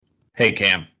Hey,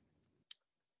 Cam.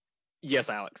 Yes,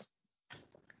 Alex.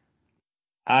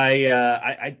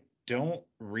 I don't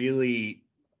really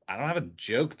I don't have a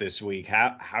joke this week.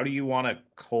 How do you want to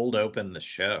cold open the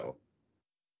show?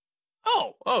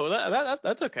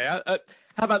 That's okay. How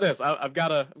about this? I've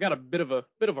got a bit of a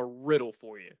riddle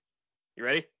for you. You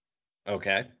ready?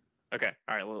 Okay. Okay.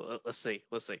 All right. Let's see.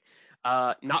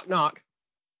 Knock knock.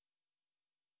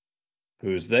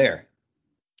 Who's there?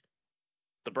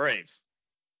 The Braves.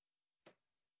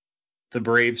 The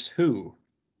Braves who?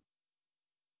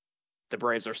 The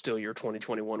Braves are still your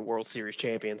 2021 World Series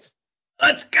champions.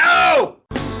 Let's go!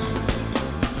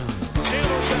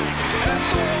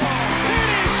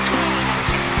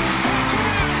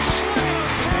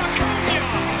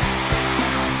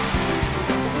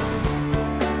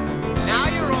 Now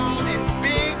you're all in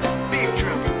big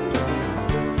trouble.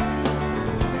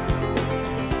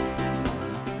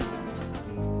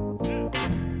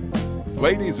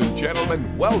 Ladies and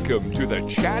gentlemen, welcome to the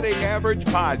Chatting Average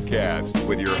Podcast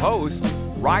with your hosts,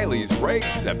 Riley's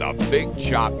Rakes and the Big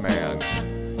Chop Man.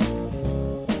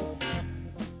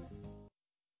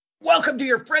 Welcome to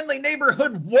your friendly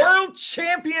neighborhood world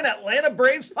champion Atlanta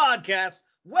Braves podcast.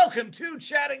 Welcome to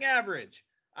Chatting Average.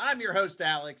 I'm your host,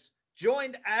 Alex,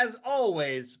 joined as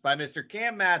always by Mr.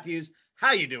 Cam Matthews.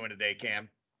 How you doing today, Cam?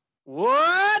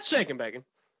 What? Shaking bacon.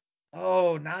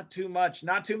 Oh, not too much.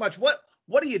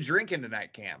 What are you drinking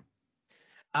tonight, Cam?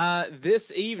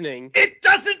 This evening. It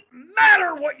doesn't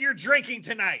matter what you're drinking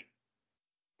tonight.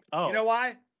 Oh. You know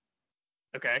why?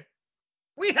 Okay.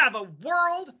 We have a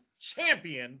world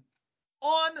champion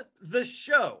on the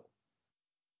show.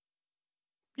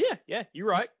 Yeah, you're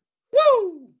right.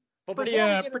 Woo! But Pretty, before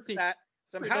we get pretty- into that,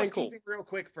 some pretty dang housekeeping cool. real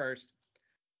quick first.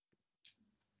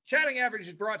 Chatting Average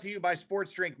is brought to you by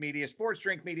Sports Drink Media. Sports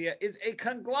Drink Media is a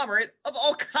conglomerate of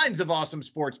all kinds of awesome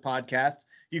sports podcasts.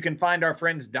 You can find our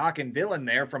friends Doc and Dylan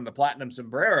there from the Platinum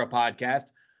Sombrero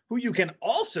podcast, who you can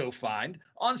also find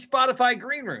on Spotify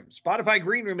Green Room. Spotify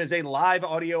Green Room is a live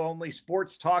audio-only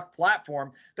sports talk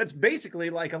platform that's basically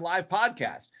like a live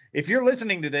podcast. If you're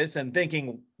listening to this and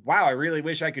thinking, wow, I really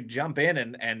wish I could jump in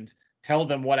and tell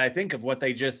them what I think of what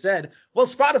they just said, well,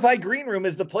 Spotify Green Room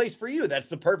is the place for you. That's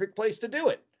the perfect place to do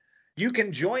it. You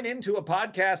can join into a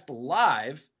podcast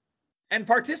live and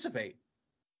participate.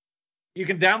 You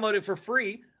can download it for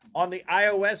free on the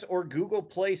iOS or Google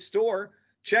Play Store.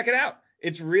 Check it out.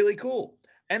 It's really cool.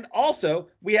 And also,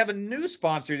 we have a new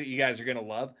sponsor that you guys are going to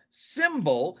love.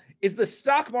 Symbol is the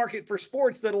stock market for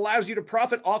sports that allows you to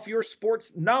profit off your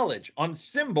sports knowledge. On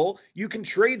Symbol, you can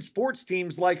trade sports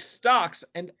teams like stocks,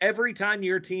 and every time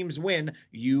your teams win,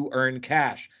 you earn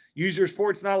cash. Use your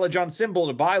sports knowledge on Symbol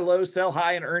to buy low, sell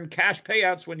high, and earn cash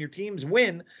payouts when your teams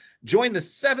win. Join the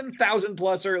 7,000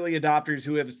 plus early adopters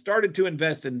who have started to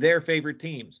invest in their favorite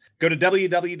teams. Go to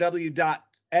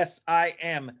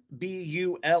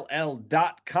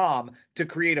www.simbull.com to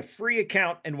create a free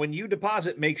account, and when you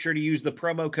deposit, make sure to use the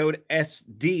promo code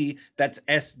SD, that's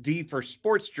SD for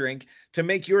sports drink, to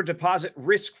make your deposit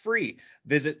risk-free.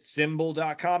 Visit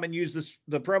Symbol.com and use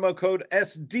the promo code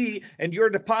SD, and your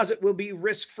deposit will be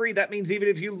risk-free. That means even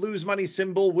if you lose money,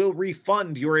 Symbol will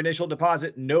refund your initial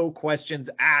deposit, no questions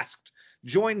asked.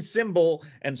 Join Symbol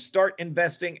and start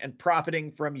investing and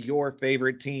profiting from your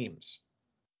favorite teams.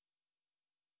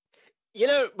 You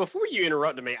know, before you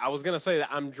interrupted me, I was going to say that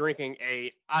I'm drinking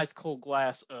a ice cold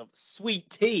glass of sweet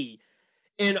tea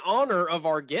in honor of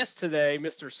our guest today,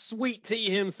 Mr. Sweet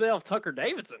Tea himself, Tucker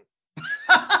Davidson.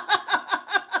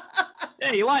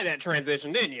 Yeah, you like that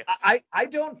transition, didn't you? I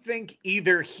don't think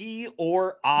either he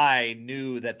or I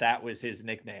knew that was his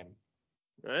nickname.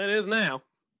 It is now.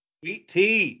 Sweet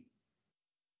tea.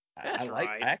 That's right.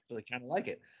 I actually kind of like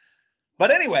it.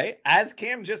 But anyway, as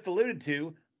Cam just alluded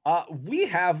to, we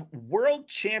have world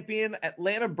champion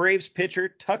Atlanta Braves pitcher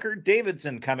Tucker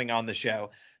Davidson coming on the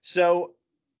show. So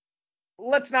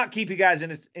let's not keep you guys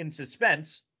in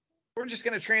suspense. We're just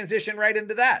going to transition right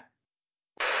into that.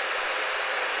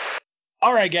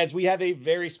 All right, guys, we have a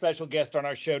very special guest on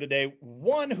our show today,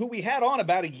 one who we had on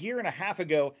about a year and a half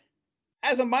ago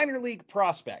as a minor league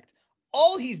prospect.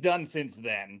 All he's done since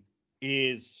then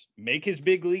is make his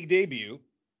big league debut,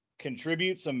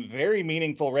 contribute some very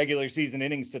meaningful regular season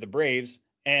innings to the Braves,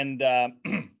 and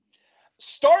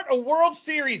start a World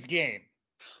Series game.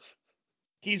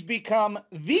 He's become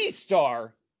the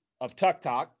star of Tuck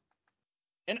Talk,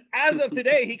 and as of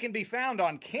today, he can be found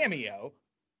on Cameo.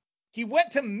 He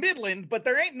went to Midland, but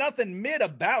there ain't nothing mid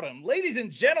about him. Ladies and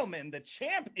gentlemen, the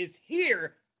champ is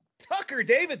here. Tucker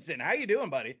Davidson, how you doing,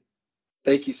 buddy?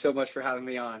 Thank you so much for having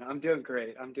me on. I'm doing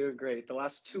great. The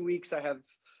last 2 weeks I have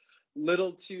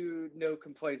Little to no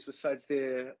complaints besides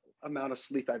the amount of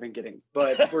sleep I've been getting.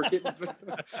 But we're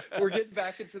getting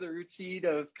back into the routine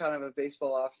of kind of a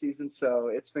baseball off season, so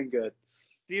it's been good.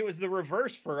 See, it was the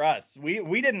reverse for us.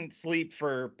 We didn't sleep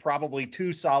for probably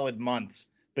 2 solid months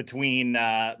between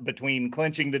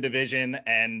clinching the division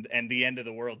and the end of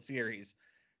the World Series.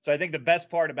 So I think the best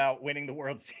part about winning the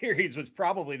World Series was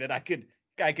probably that I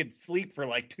could sleep for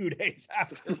like 2 days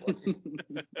afterwards.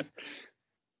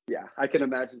 Yeah, I can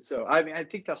imagine so. I mean, I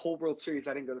think the whole World Series,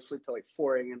 I didn't go to sleep till like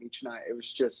 4 a.m. each night. It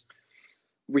was just,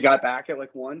 we got back at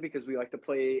like 1 because we like to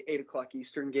play 8 o'clock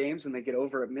Eastern games and they get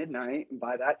over at midnight. And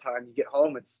by that time you get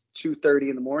home, it's 2:30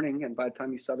 in the morning. And by the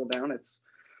time you settle down, it's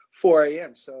 4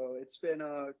 a.m. So it's been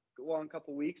a long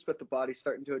couple weeks, but the body's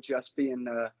starting to adjust being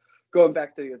going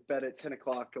back to bed at 10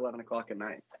 o'clock, 11 o'clock at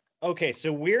night. Okay,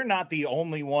 so we're not the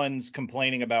only ones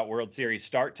complaining about World Series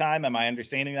start time. Am I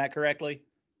understanding that correctly?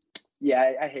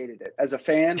 Yeah, I hated it. As a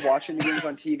fan, watching the games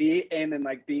on TV and then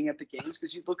like being at the games,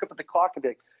 because you look up at the clock and be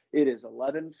like, it is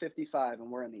 11:55 and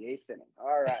we're in the 8th inning.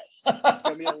 All right, it's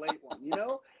gonna be a late one.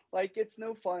 Like it's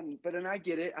no fun. But and I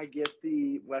get it. I get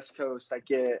the West Coast. I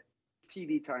get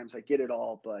TV times. I get it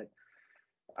all. But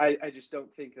I just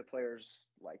don't think the players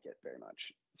like it very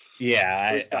much. Yeah,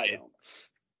 At least I don't.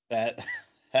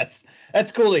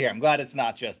 That's cool to hear. I'm glad it's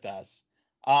not just us.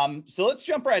 So let's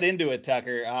jump right into it,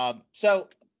 Tucker. So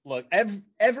look,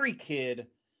 every kid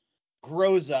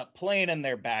grows up playing in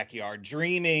their backyard,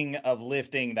 dreaming of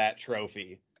lifting that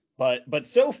trophy, but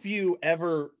so few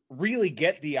ever really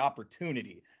get the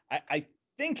opportunity. I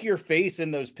think your face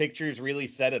in those pictures really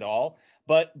said it all.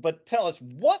 But tell us,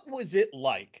 what was it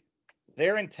like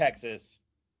there in Texas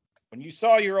when you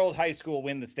saw your old high school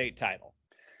win the state title?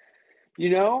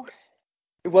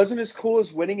 It wasn't as cool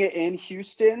as winning it in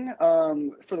Houston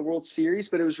for the World Series,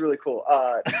 but it was really cool.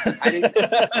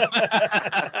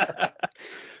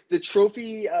 The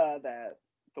trophy, the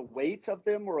weights of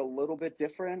them were a little bit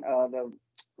different. The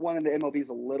one in the MLB is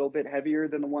a little bit heavier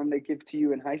than the one they give to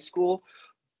you in high school,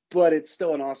 but it's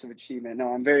still an awesome achievement.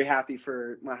 No, I'm very happy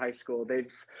for my high school.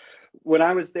 When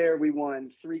I was there, we won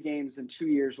 3 games in 2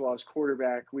 years while I was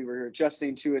quarterback. We were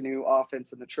adjusting to a new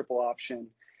offense and the triple option.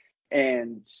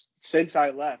 And since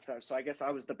I left, so I guess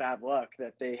I was the bad luck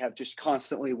that they have just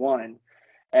constantly won.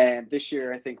 And this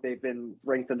year, I think they've been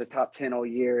ranked in the top 10 all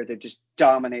year. They've just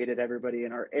dominated everybody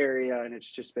in our area. And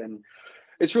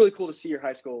it's really cool to see your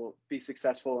high school be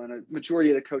successful. And a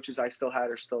majority of the coaches I still had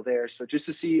are still there. So just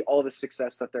to see all the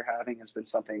success that they're having has been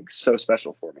something so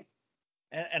special for me.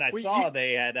 And I saw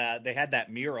they had that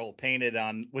mural painted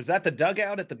on, was that the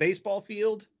dugout at the baseball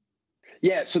field?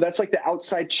 Yeah, so that's like the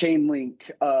outside chain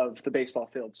link of the baseball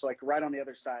field. So like right on the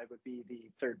other side would be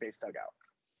the third base dugout.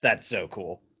 That's so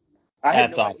cool. I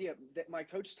had no idea. My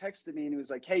coach texted me and he was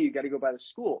like, hey, you got to go by the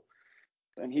school.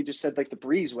 And he just said like the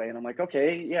breezeway. And I'm like,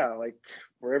 okay, yeah, like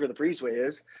wherever the breezeway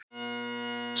is.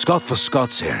 Scott for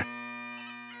Scott's here.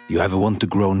 You ever want to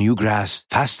grow new grass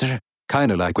faster?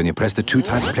 Kind of like when you press the 2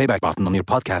 times playback button on your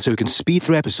podcast so you can speed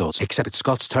through episodes. Except at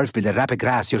Scott's Turf Builder Rapid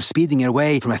Grass, you're speeding your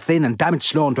way from a thin and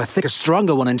damaged lawn to a thicker,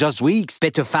 stronger one in just weeks.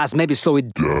 Bit too fast, maybe slow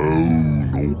it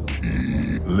down,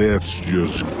 okay. Let's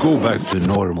just go back to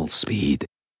normal speed.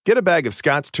 Get a bag of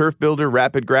Scott's Turf Builder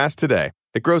Rapid Grass today.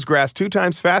 It grows grass 2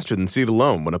 times faster than seed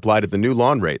alone when applied at the new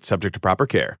lawn rate, subject to proper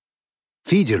care.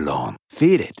 Feed your lawn.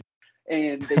 Feed it.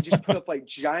 And they just put up like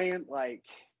giant, like,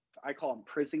 I call them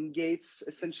prison gates,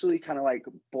 essentially, kind of like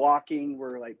blocking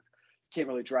where like you can't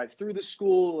really drive through the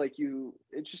school.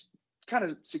 It's just kind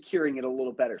of securing it a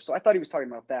little better. So I thought he was talking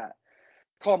about that.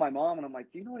 Call my mom and I'm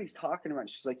like, do you know what he's talking about?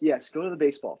 She's like, yes, go to the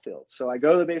baseball field. So I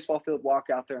go to the baseball field,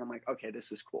 walk out there, and I'm like, okay,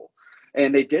 this is cool.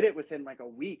 And they did it within like a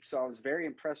week. So I was very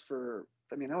impressed that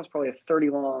was probably a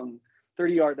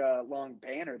 30-yard long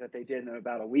banner that they did in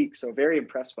about a week. So very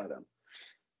impressed by them.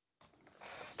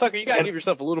 Tucker, you got to give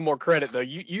yourself a little more credit, though.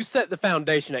 You set the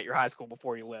foundation at your high school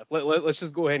before you left. Let's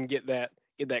just go ahead and get that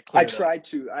cleared I tried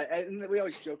to. And we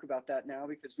always joke about that now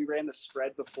because we ran the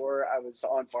spread before I was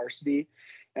on varsity.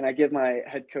 And I give my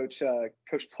head coach,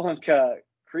 Coach Plunk,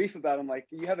 grief about him. Like,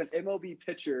 you have an MLB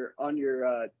pitcher on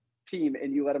your team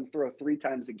and you let him throw 3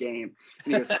 times a game.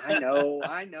 And he goes, I know.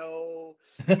 I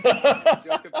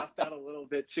joke about that a little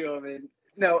bit to him. And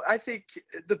no, I think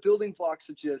the building blocks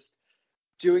of just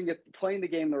playing the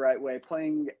game the right way,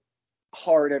 playing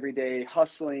hard every day,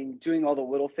 hustling, doing all the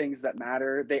little things that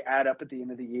matter, they add up at the end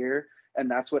of the year.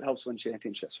 And that's what helps win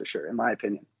championships for sure, in my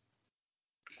opinion.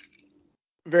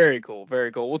 Very cool.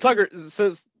 Very cool. Well, Tucker,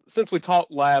 since we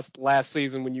talked last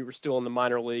season when you were still in the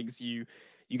minor leagues, you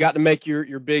you got to make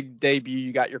your big debut.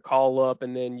 You got your call up,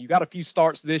 and then you got a few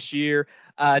starts this year.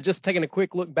 Just taking a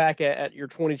quick look back at your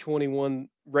 2021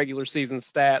 regular season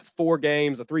stats: 4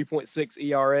 games, a 3.6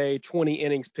 ERA, 20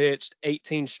 innings pitched,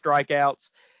 18 strikeouts.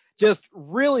 Just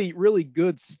really, really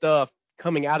good stuff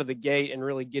coming out of the gate and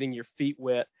really getting your feet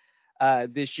wet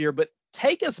this year. But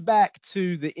take us back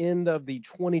to the end of the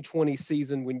 2020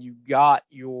 season when you got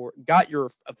your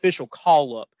official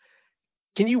call up.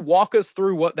 Can you walk us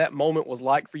through what that moment was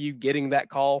like for you getting that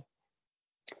call?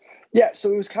 Yeah,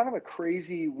 so it was kind of a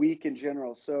crazy week in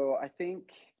general. So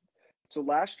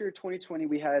last year, 2020,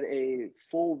 we had a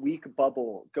full week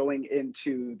bubble going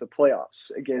into the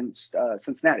playoffs against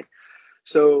Cincinnati.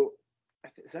 So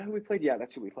is that who we played? Yeah,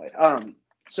 that's who we played.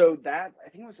 So that, I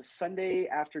think it was a Sunday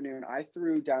afternoon, I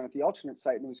threw down at the alternate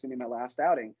site, and it was going to be my last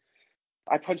outing.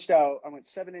 I went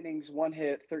 7 innings, 1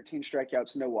 hit, 13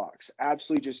 strikeouts, no walks.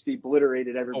 Absolutely just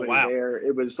obliterated everybody there.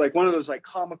 It was like one of those like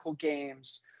comical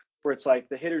games where it's like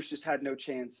the hitters just had no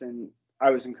chance and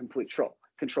I was in complete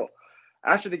control.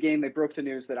 After the game, they broke the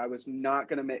news that I was not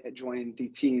going to join the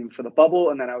team for the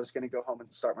bubble and that I was going to go home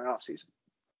and start my off season.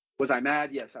 Was I mad?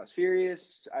 Yes, I was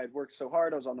furious. I had worked so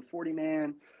hard. I was on the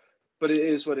 40-man, but it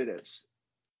is what it is.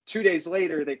 2 days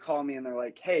later, they call me and they're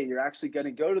like, hey, you're actually going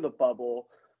to go to the bubble.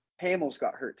 Hamels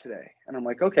got hurt today. And I'm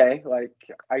like, okay, like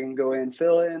I can go in,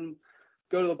 fill in,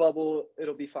 go to the bubble.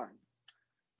 It'll be fine.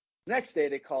 Next day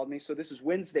they called me. So this is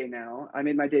Wednesday now. I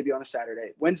made my debut on a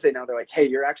Saturday. Wednesday now they're like, hey,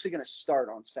 you're actually going to start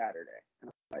on Saturday.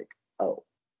 And I'm like, oh.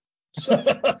 So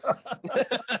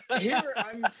here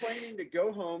I'm planning to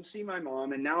go home, see my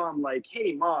mom. And now I'm like,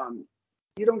 hey, Mom,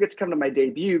 you don't get to come to my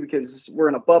debut because we're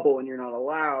in a bubble and you're not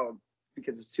allowed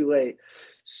because it's too late.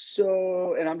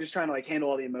 So, and I'm just trying to like handle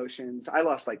all the emotions. I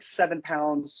lost like 7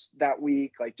 pounds that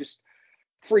week, like just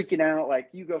freaking out. Like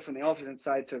you go from the alternate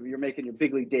side to you're making your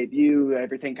big league debut.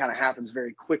 Everything kind of happens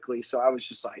very quickly. So I was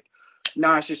just like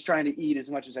nauseous, trying to eat as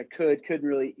much as I couldn't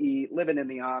really eat, living in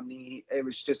the Omni. It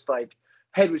was just like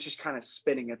head was just kind of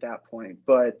spinning at that point,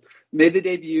 but made the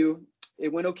debut.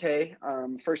 It went okay.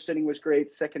 First inning was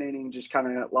great. Second inning just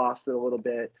kind of lost it a little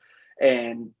bit.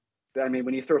 And I mean,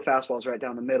 when you throw fastballs right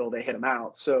down the middle, they hit them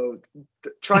out. So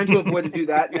trying to avoid to do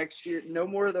that next year. No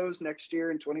more of those next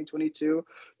year in 2022.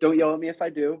 Don't yell at me if I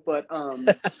do. But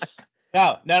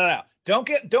No.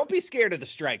 Don't be scared of the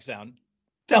strike zone.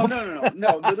 No.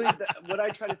 Literally, what I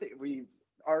try to think,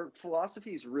 our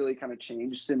philosophy has really kind of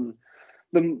changed in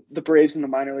the Braves in the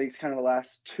minor leagues kind of the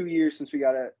last 2 years since we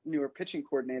got a newer pitching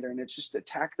coordinator, and it's just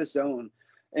attack the zone.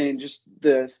 And just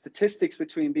the statistics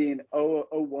between being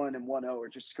 0-1 and 1-0 are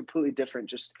just completely different.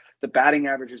 Just the batting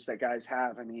averages that guys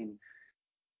have. I mean,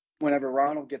 whenever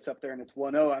Ronald gets up there and it's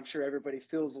 1-0, I'm sure everybody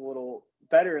feels a little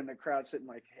better in the crowd sitting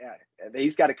like, yeah,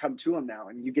 he's got to come to him now.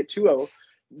 And you get 2-0,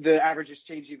 the averages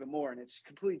change even more. And it's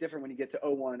completely different when you get to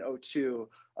 0-1,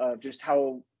 0-2, just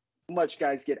how much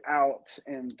guys get out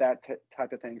and that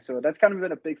type of thing. So that's kind of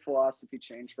been a big philosophy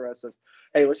change for us of,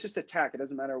 hey, let's just attack. It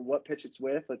doesn't matter what pitch it's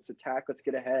with. Let's attack. Let's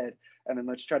get ahead. And then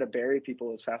let's try to bury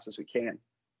people as fast as we can.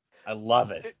 I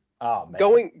love it. Oh,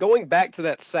 man. Going back to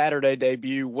that Saturday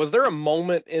debut, was there a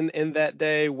moment in that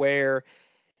day where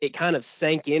it kind of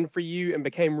sank in for you and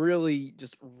became really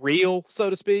just real, so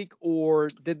to speak? Or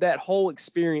did that whole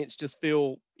experience just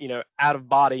feel, out of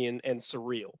body and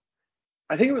surreal?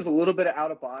 I think it was a little bit of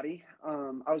out of body.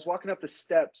 I was walking up the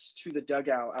steps to the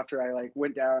dugout after I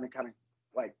went down and kind of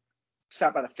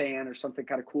sat by the fan or something,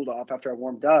 kind of cooled off after I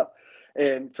warmed up.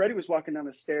 And Freddie was walking down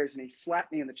the stairs and he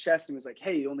slapped me in the chest and was like,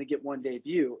 hey, you only get one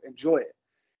debut. Enjoy it.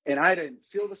 And I didn't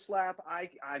feel the slap. I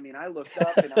looked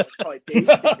up and I was probably dazed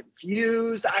and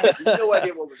confused. I had no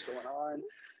idea what was going on.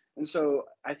 And so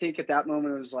I think at that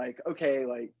moment it was like, okay,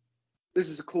 this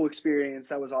is a cool experience.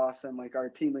 That was awesome. Our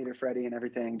team leader, Freddie, and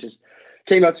everything just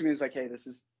came up to me and was like, hey, this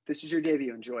is your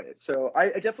debut. Enjoy it. So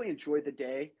I definitely enjoyed the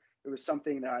day. It was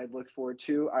something that I looked forward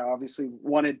to. I obviously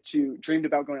dreamed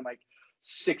about going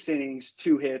 6 innings,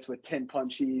 2 hits with 10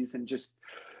 punchies and just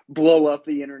blow up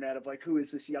the internet of who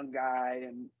is this young guy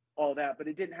and all that. But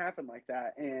it didn't happen like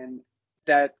that. And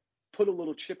that put a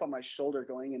little chip on my shoulder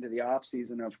going into the off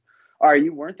season of, all right,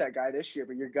 you weren't that guy this year,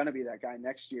 but you're going to be that guy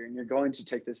next year. And you're going to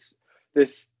take this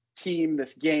team,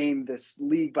 this game, this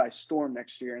league by storm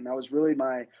next year. And that was really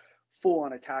my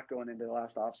full-on attack going into the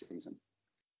last offseason.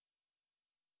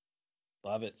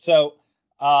 Love it. So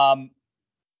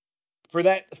for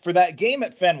that game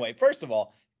at Fenway, first of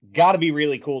all, got to be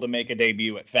really cool to make a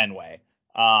debut at Fenway.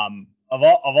 Of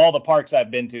all the parks I've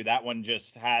been to, that one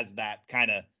just has that kind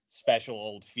of special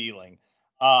old feeling.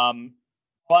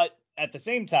 But at the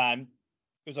same time,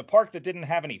 it was a park that didn't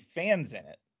have any fans in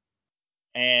it.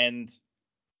 And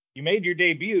you made your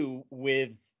debut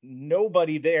with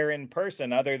nobody there in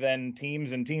person other than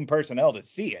teams and team personnel to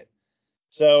see it.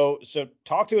 So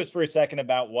talk to us for a second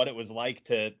about what it was like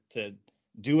to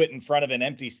do it in front of an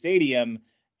empty stadium,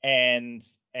 and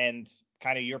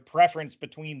kind of your preference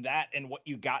between that and what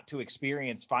you got to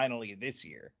experience finally this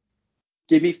year.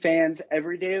 Give me fans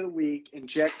every day of the week.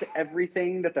 Inject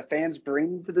everything that the fans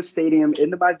bring to the stadium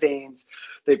into my veins.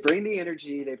 They bring the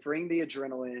energy. They bring the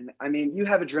adrenaline. I mean, you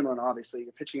have adrenaline, obviously.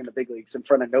 You're pitching in the big leagues in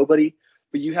front of nobody,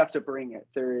 but you have to bring it.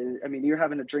 You're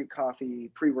having to drink coffee,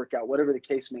 pre-workout, whatever the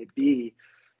case may be.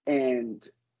 And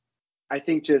I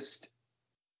think just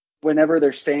whenever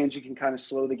there's fans, you can kind of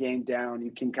slow the game down.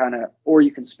 You can or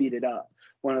you can speed it up.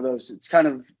 One of those. It's kind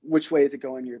of which way is it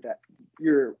going?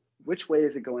 Which way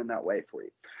is it going that way for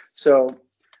you? So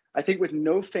I think with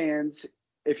no fans,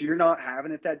 if you're not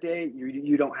having it that day,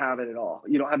 you don't have it at all.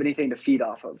 You don't have anything to feed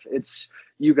off of.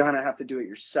 You gotta have to do it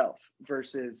yourself,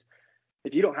 versus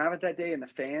if you don't have it that day and the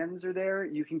fans are there,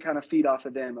 you can kind of feed off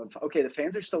of them of, okay, the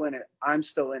fans are still in it. I'm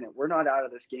still in it. We're not out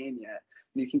of this game yet.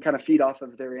 And you can kind of feed off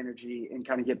of their energy and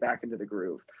kind of get back into the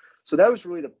groove. So that was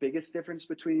really the biggest difference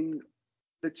between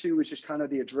the two, is just kind of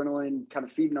the adrenaline, kind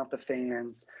of feeding off the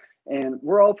fans. And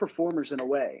we're all performers in a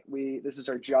way. This is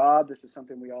our job. This is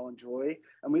something we all enjoy,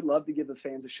 and we love to give the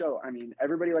fans a show. I mean,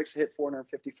 everybody likes to hit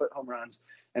 450-foot home runs,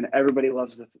 and everybody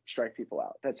loves to strike people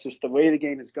out. That's just the way the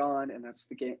game has gone, and that's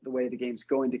the way the game's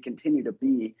going to continue to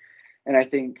be. And I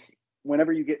think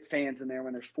whenever you get fans in there,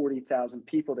 when there's 40,000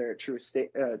 people there at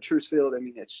Truist Field, I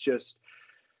mean, it's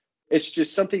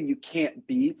just something you can't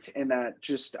beat. And I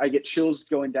get chills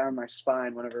going down my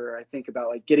spine whenever I think about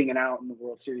like getting an out in the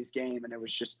World Series game, and it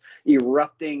was just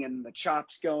erupting and the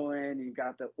chops going, you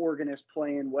got the organist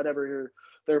playing whatever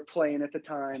they're playing at the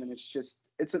time. And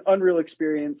it's an unreal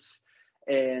experience.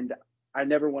 And I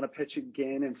never want to pitch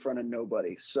again in front of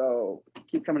nobody. So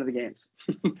keep coming to the games.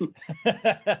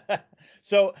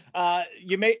 So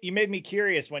you made me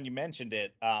curious when you mentioned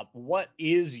it. What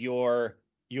is your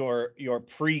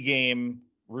pregame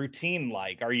routine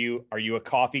like? Are you a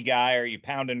coffee guy? Are you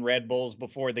pounding Red Bulls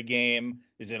before the game?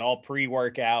 Is it all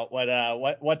pre-workout?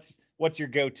 What's your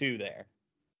go-to there?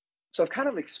 So I've kind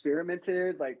of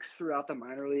experimented like throughout the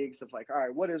minor leagues of like, all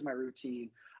right, what is my routine?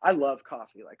 I love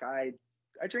coffee. Like I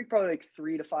drink probably like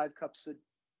 3 to 5 cups a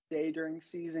day during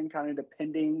season, kind of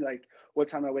depending like what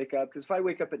time I wake up. Because if I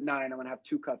wake up at 9, I'm gonna have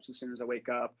 2 cups as soon as I wake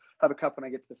up. Have a cup when I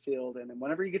get to the field, and then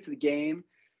whenever you get to the game,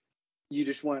 you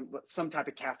just want some type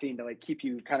of caffeine to like keep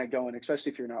you kind of going,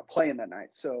 especially if you're not playing that night.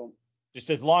 So just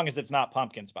as long as it's not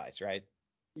pumpkin spice, right?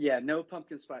 Yeah, no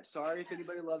pumpkin spice. Sorry if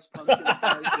anybody loves pumpkin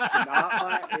spice. It's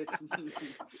not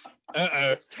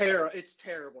it's terrible. It's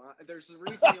terrible. There's a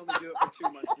reason you only do it for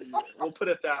 2 months a year. We'll put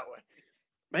it that way.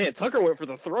 Man, Tucker went for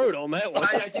the throat on that one.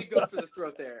 I did go for the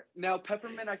throat there. Now,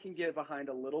 peppermint I can get behind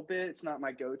a little bit. It's not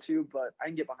my go-to, but I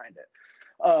can get behind it.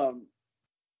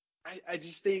 I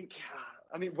just think,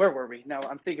 I mean, where were we? Now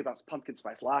I'm thinking about pumpkin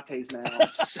spice lattes now.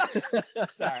 Sorry,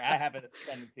 I have a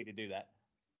tendency to do that.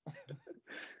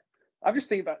 I'm just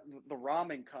thinking about the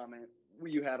ramen comment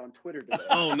you had on Twitter today.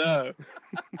 Oh no.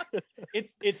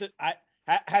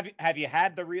 Have you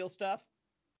had the real stuff?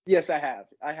 Yes, I have,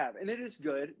 and it is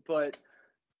good. But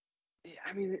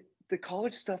I mean, the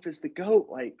college stuff is the GOAT.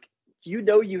 Like,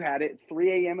 you had it at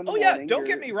 3 a.m. in the morning. Oh yeah, don't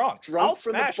get me wrong. I'll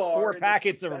smash 4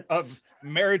 packets of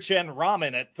American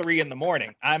ramen at 3 in the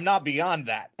morning. I'm not beyond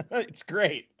that. It's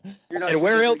great. And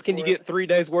where else can you get 3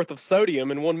 days worth of sodium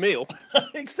in one meal?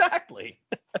 Exactly.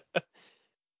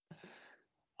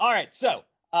 All right, so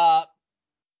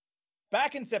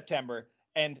back in September,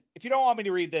 and if you don't want me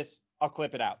to read this, I'll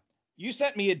clip it out. You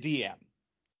sent me a DM,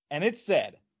 and it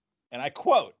said, and I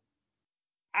quote,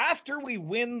 "After we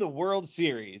win the World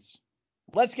Series,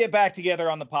 let's get back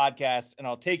together on the podcast, and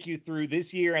I'll take you through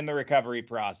this year and the recovery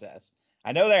process.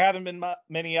 I know there haven't been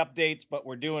many updates, but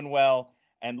we're doing well,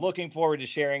 and looking forward to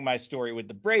sharing my story with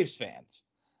the Braves fans."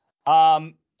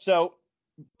 So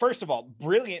first of all,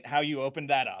 brilliant how you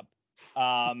opened that up.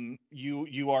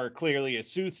 You are clearly a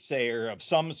soothsayer of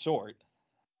some sort.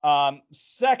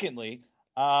 Secondly,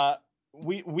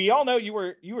 we all know you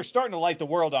were starting to light the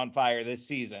world on fire this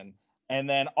season, and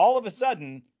then all of a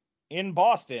sudden in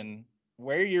Boston,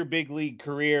 where your big league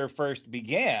career first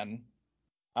began,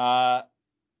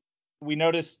 we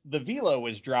noticed the velo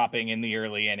was dropping in the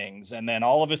early innings, and then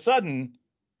all of a sudden,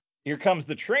 here comes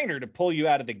the trainer to pull you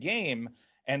out of the game,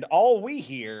 and all we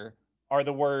hear are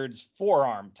the words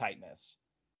forearm tightness.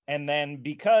 And then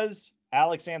because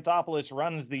Alex Anthopoulos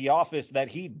runs the office that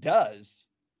he does,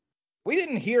 we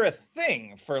didn't hear a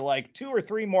thing for like 2 or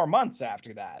 3 more months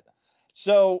after that.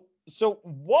 So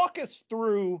walk us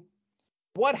through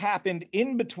what happened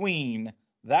in between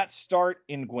that start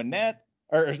in Gwinnett,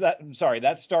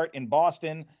 that start in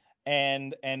Boston,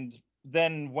 and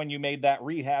then when you made that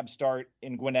rehab start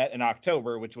in Gwinnett in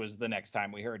October, which was the next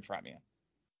time we heard from you?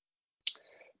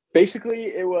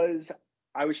 Basically,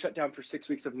 I was shut down for 6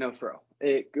 weeks of no throw.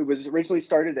 It was originally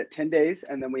started at 10 days,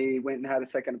 and then we went and had a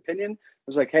second opinion. It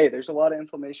was like, hey, there's a lot of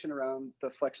inflammation around the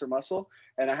flexor muscle,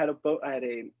 and I'm going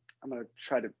to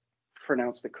try to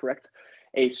pronounce the correct,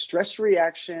 a stress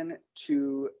reaction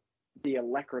to the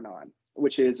olecranon,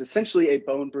 which is essentially a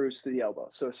bone bruise to the elbow.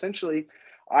 So essentially,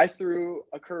 I threw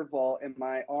a curveball and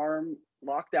my arm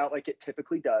locked out like it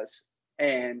typically does.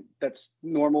 And that's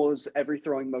normal as every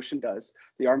throwing motion does.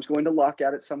 The arm's going to lock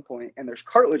out at some point, and there's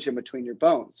cartilage in between your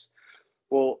bones.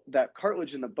 Well, that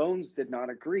cartilage and the bones did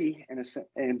not agree,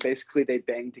 and basically they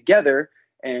banged together.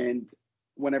 And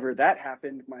whenever that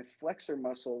happened, my flexor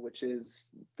muscle, which is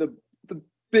the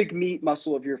big meat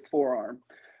muscle of your forearm,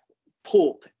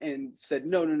 pulled and said,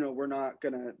 no, we're not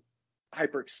going to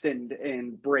hyperextend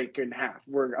and break in half.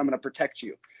 I'm going to protect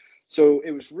you. So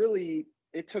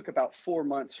it took about 4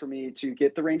 months for me to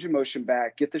get the range of motion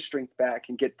back, get the strength back,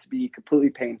 and get to be completely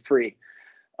pain-free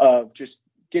of just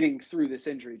getting through this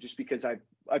injury, just because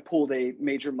I pulled a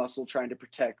major muscle trying to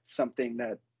protect something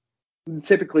that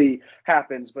typically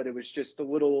happens, but it was just a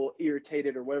little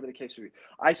irritated or whatever the case would be.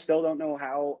 I still don't know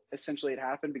how essentially it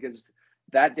happened, because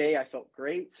that day I felt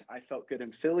great. I felt good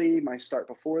in Philly, my start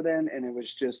before then, and it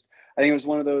was just, I think it was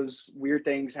one of those weird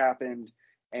things happened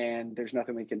and there's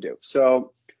nothing we can do.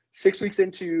 So 6 weeks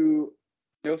into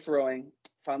no throwing,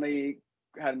 finally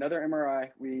had another MRI.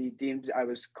 We deemed I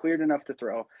was cleared enough to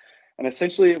throw. And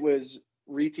essentially it was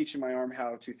reteaching my arm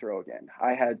how to throw again.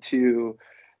 I had to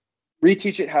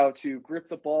reteach it how to grip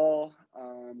the ball.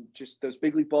 Just those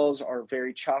big league balls are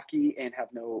very chalky and have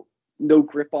no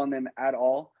grip on them at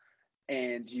all.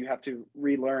 And you have to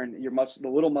relearn the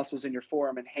little muscles in your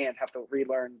forearm and hand have to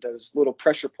relearn those little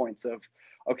pressure points of,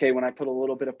 okay, when I put a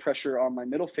little bit of pressure on my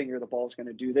middle finger, the ball is going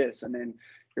to do this. And then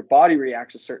your body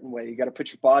reacts a certain way. You got to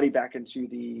put your body back into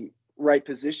the right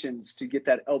positions to get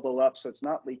that elbow up so it's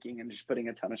not leaking and just putting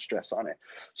a ton of stress on it.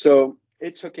 So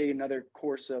it took another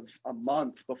course of a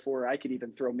month before I could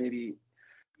even throw maybe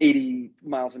 80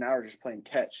 miles an hour just playing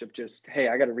catch, of just, hey,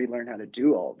 I got to relearn how to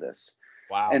do all of this.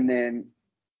 Wow. And then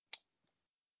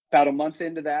about a month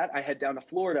into that, I head down to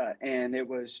Florida, and it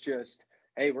was just,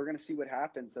 hey, we're going to see what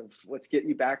happens. Let's get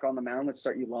you back on the mound. Let's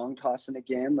start you long tossing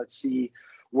again. Let's see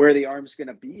where the arm's going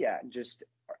to be at, and just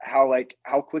how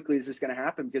quickly is this going to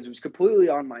happen? Because it was completely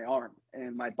on my arm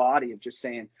and my body of just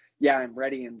saying, yeah, I'm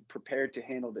ready and prepared to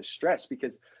handle this stress.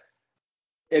 Because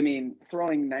I mean,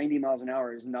 throwing 90 miles an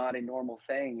hour is not a normal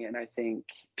thing. And I think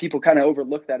people kind of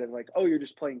overlook that and like, oh, you're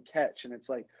just playing catch. And it's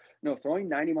like, no, throwing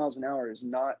 90 miles an hour is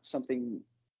not something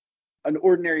an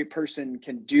ordinary person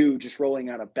can do just rolling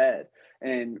out of bed.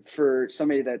 And for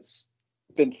somebody that's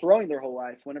been throwing their whole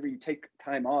life, whenever you take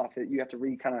time off, you have to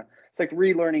it's like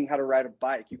relearning how to ride a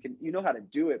bike. You know how to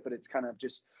do it, but it's kind of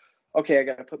just, okay, I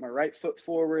got to put my right foot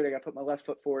forward. I got to put my left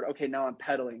foot forward. Okay, now I'm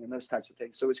pedaling and those types of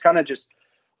things. So it's kind of just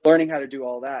learning how to do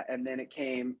all that. And then it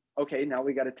came, okay, now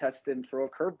we got to test and throw a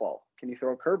curveball. Can you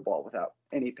throw a curveball without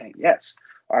any pain? Yes.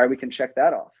 All right, we can check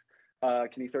that off.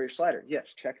 Can you throw your slider?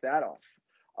 Yes, check that off.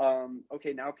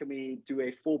 Okay, now can we do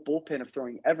a full bullpen of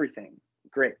throwing everything?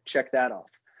 Great, check that off.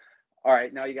 All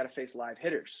right, now you got to face live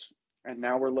hitters. And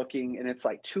now we're looking, and it's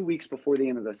like 2 weeks before the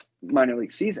end of this minor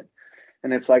league season.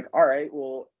 And it's like, all right,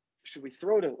 well, should we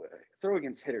throw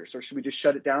against hitters, or should we just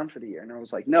shut it down for the year? And I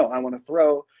was like, no, I want to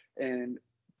throw and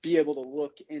be able to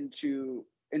look into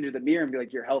the mirror and be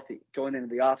like, you're healthy going into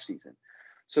the off season.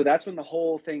 So that's when the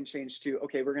whole thing changed to,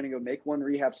 okay, we're going to go make one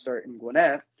rehab start in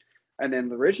Gwinnett. And then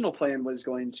the original plan was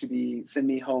going to be send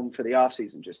me home for the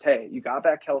offseason. Just, hey, you got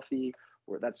back healthy,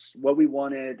 or that's what we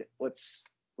wanted. Let's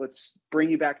bring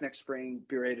you back next spring,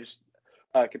 be ready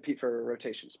to compete for a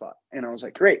rotation spot. And I was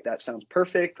like, great, that sounds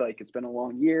perfect. Like, it's been a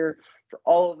long year for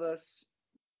all of us.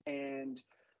 And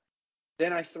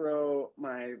then I throw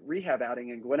my rehab outing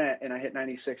in Gwinnett, and I hit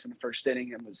 96 in the first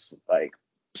inning, and was like,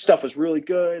 stuff was really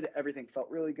good. Everything felt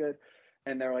really good.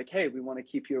 And they're like, hey, we want to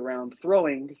keep you around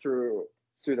throwing through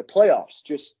the playoffs,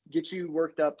 just get you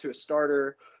worked up to a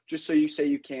starter, just so you say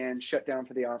you can shut down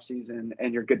for the offseason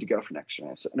and you're good to go for next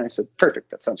year. And I said,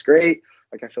 perfect. That sounds great.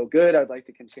 Like, I feel good. I'd like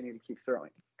to continue to keep throwing.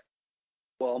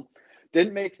 Well,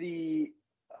 didn't make the,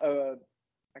 I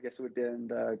guess it would have been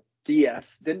the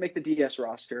DS, didn't make the DS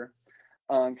roster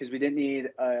because we didn't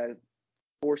need a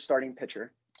 4 starting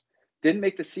pitcher. Didn't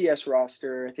make the CS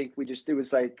roster. I think it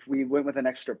was like we went with an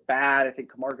extra bat. I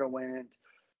think Camargo went.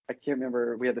 I can't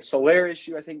remember. We had the Soler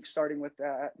issue, I think, starting with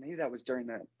that. Maybe that was during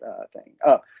that thing.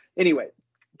 Anyway,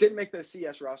 didn't make the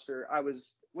CS roster.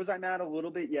 Was I mad a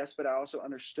little bit? Yes, but I also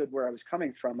understood where I was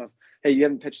coming from of, hey, you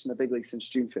haven't pitched in the big league since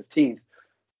June 15th.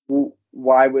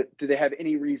 Why do they have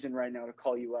any reason right now to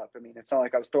call you up? I mean, it's not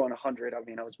like I was throwing 100. I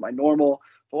mean, I was my normal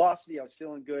velocity. I was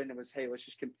feeling good, and it was, hey, let's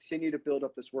just continue to build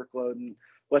up this workload and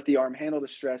let the arm handle the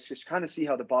stress, just kind of see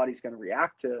how the body's going to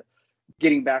react to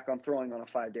getting back on throwing on a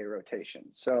 5-day rotation.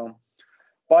 So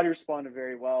body responded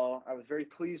very well. I was very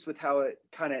pleased with how it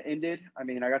kind of ended. I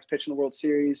mean, I got to pitch in the World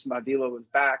Series. My velo was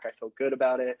back. I felt good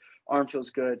about it. Arm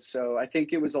feels good. So I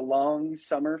think it was a long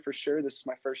summer for sure. This is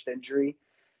my first injury.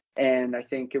 And I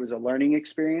think it was a learning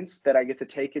experience that I get to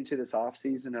take into this off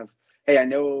season of, hey, I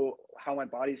know how my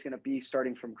body's going to be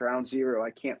starting from ground zero.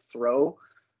 I can't throw.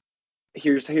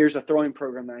 Here's a throwing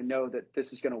program that I know that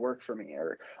this is going to work for me.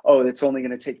 Or, oh, it's only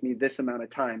going to take me this amount of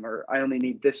time. Or I only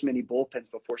need this many bullpens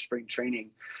before spring training.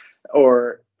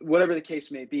 Or whatever the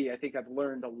case may be. I think I've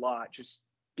learned a lot just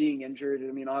being injured.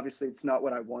 I mean, obviously it's not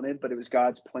what I wanted, but it was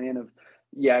God's plan of,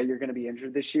 yeah, you're going to be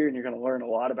injured this year and you're going to learn a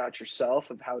lot about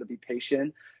yourself, of how to be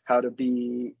patient, how to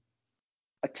be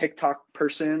a TikTok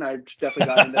person. I definitely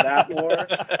got into that more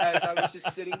as I was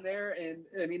just sitting there. And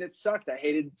I mean, it sucked. I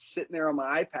hated sitting there on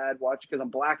my iPad watching, because I'm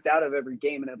blacked out of every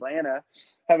game in Atlanta,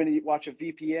 having to watch a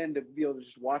VPN to be able to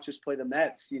just watch us play the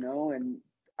Mets, and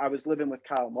I was living with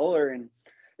Kyle Muller, and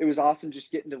it was awesome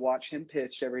just getting to watch him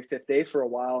pitch every 5th day for a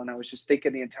while. And I was just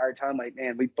thinking the entire time, like,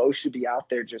 man, we both should be out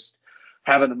there just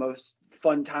having the most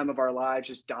fun time of our lives,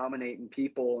 just dominating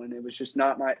people. And it was just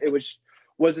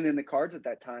wasn't in the cards at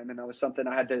that time. And that was something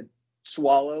I had to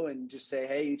swallow and just say,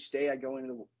 hey, each day I go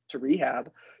into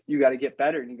rehab, you got to get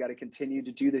better, and you got to continue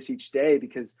to do this each day,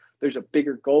 because there's a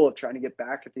bigger goal of trying to get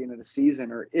back at the end of the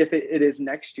season, or if it is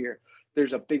next year,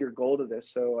 there's a bigger goal to this.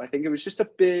 So I think it was just a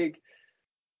big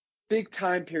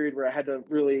time period where I had to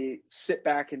really sit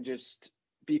back and just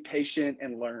be patient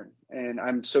and learn. And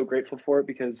I'm so grateful for it,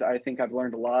 because I think I've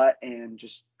learned a lot, and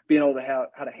just being able to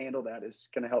how to handle that is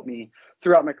going to help me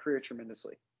throughout my career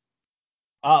tremendously.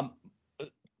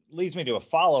 Leads me to a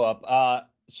follow-up.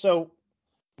 So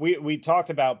we talked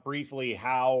about briefly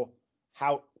how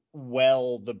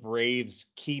well the Braves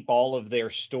keep all of their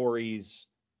stories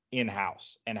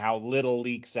in-house and how little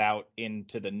leaks out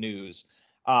into the news.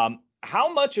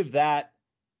 How much of that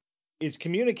is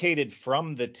communicated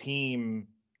from the team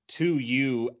to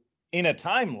you in a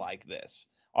time like this?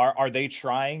 Are they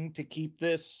trying to keep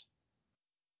this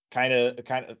kind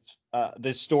of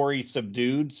this story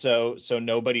subdued so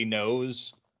nobody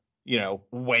knows,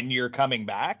 when you're coming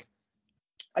back?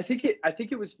 I think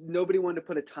it was, nobody wanted to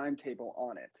put a timetable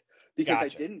on it, because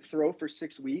Gotcha. I didn't throw for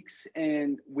 6 weeks,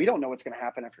 and we don't know what's going to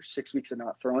happen after 6 weeks of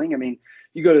not throwing. I mean,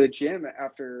 you go to the gym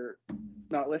after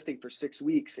not lifting for 6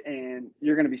 weeks and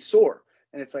you're going to be sore.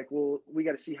 And it's like, well, we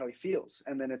got to see how he feels.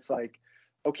 And then it's like,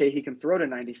 okay, he can throw to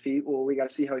 90 feet. Well, we got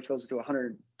to see how he feels to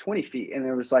 120 feet. And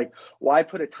it was like, why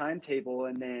put a timetable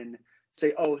and then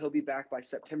say, oh, he'll be back by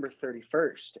September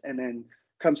 31st. And then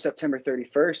come September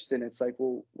 31st, and it's like,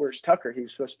 well, where's Tucker?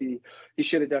 He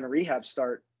should have done a rehab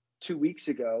start 2 weeks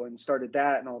ago and started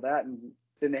that and all that. And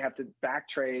then they have to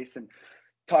backtrace and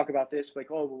talk about this, like,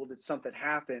 oh, well, did something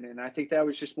happen? And I think that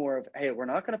was just more of, hey, we're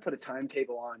not going to put a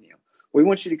timetable on you. We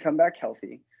want you to come back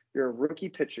healthy. You're a rookie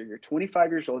pitcher. You're 25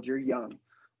 years old. You're young.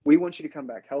 We want you to come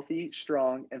back healthy,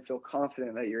 strong, and feel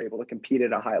confident that you're able to compete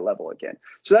at a high level again.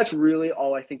 So that's really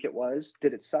all I think it was.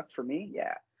 Did it suck for me?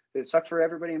 Yeah. Did it suck for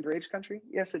everybody in Braves country?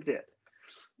 Yes, it did.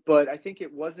 But I think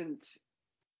it wasn't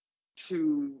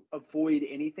to avoid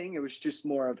anything. It was just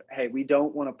more of, hey, we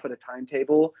don't want to put a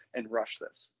timetable and rush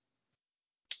this.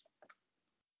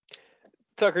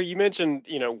 Tucker, you mentioned,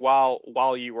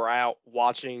 while you were out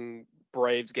watching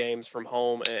Braves games from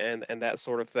home and that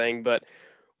sort of thing, but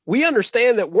we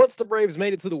understand that once the Braves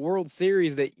made it to the World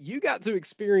Series, that you got to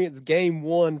experience Game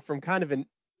 1 from kind of an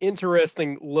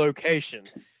interesting location.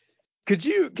 Could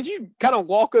you kind of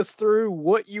walk us through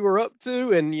what you were up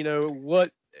to and,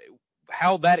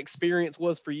 how that experience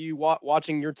was for you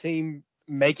watching your team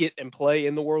make it and play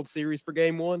in the World Series for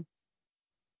Game 1?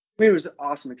 I mean, it was an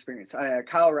awesome experience.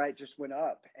 Kyle Wright just went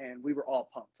up, and we were all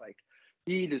pumped. Like,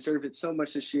 he deserved it so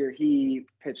much this year. He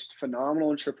pitched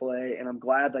phenomenal in AAA, and I'm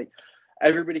glad, like,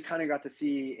 everybody kind of got to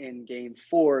see in Game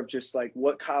 4 of just, like,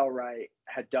 what Kyle Wright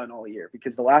had done all year.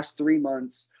 Because the last 3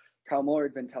 months, Kyle Muller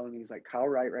had been telling me, he's like, Kyle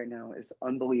Wright right now is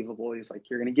unbelievable. He's like,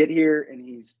 you're going to get here, and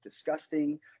he's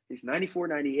disgusting. He's 94,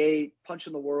 98,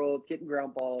 punching the world, getting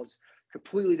ground balls.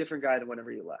 Completely different guy than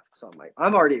whenever you left. So I'm like,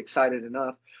 I'm already excited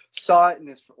enough. Saw it in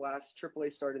his last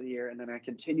AAA start of the year, and then I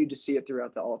continued to see it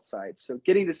throughout the alt side. So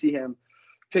getting to see him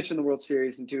pitch in the World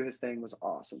Series and do his thing was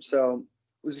awesome. So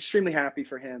was extremely happy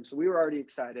for him. So we were already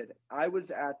excited. I was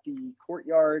at the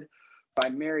courtyard by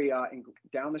Marriott and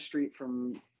down the street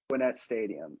from Gwinnett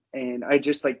Stadium, and I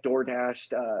just like door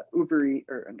dashed Uber Eats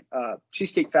or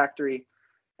Cheesecake Factory.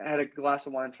 I had a glass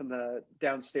of wine from the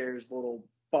downstairs little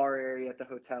bar area at the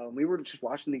hotel, and we were just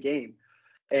watching the game.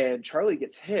 And Charlie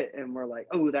gets hit, and we're like,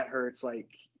 "Oh, that hurts!" Like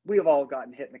we have all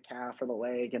gotten hit in the calf or the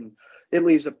leg, and it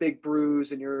leaves a big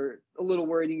bruise, and you're a little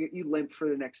worried. You limp for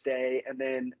the next day, and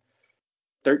then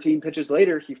 13 pitches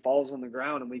later, he falls on the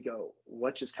ground, and we go,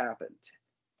 "What just happened?"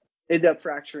 End up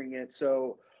fracturing it.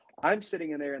 So I'm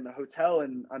sitting in there in the hotel,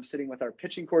 and I'm sitting with our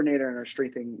pitching coordinator and our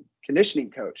strength and conditioning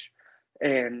coach,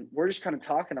 and we're just kind of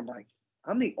talking. I'm like,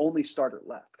 I'm the only starter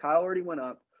left. Kyle already went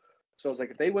up. So I was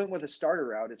like, if they went with a starter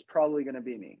route, it's probably going to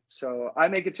be me. So I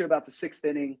make it to about the 6th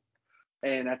inning.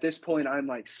 And at this point, I'm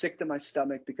like sick to my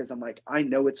stomach because I'm like, I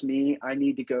know it's me. I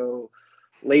need to go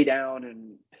lay down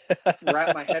and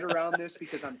wrap my head around this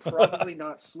because I'm probably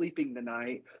not sleeping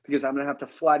tonight because I'm going to have to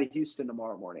fly to Houston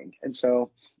tomorrow morning. And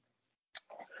so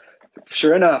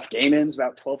sure enough, game ends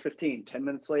about 12:15. 10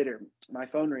 minutes later, my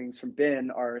phone rings from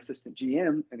Ben, our assistant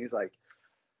GM, and he's like,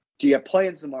 do you have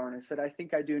plans tomorrow? And I said, I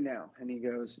think I do now. And he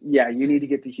goes, yeah, you need to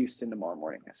get to Houston tomorrow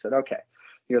morning. I said, okay.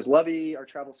 He goes, Lovey, our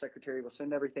travel secretary, will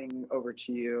send everything over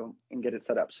to you and get it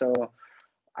set up. So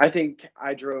I think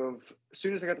I drove, as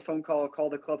soon as I got the phone call,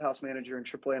 called the clubhouse manager in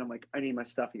AAA, and I'm like, I need my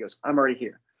stuff. He goes, I'm already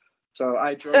here. So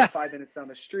I drove 5 minutes down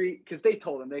the street because they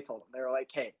told him. They were like,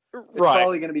 hey, it's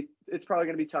probably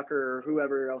gonna be Tucker or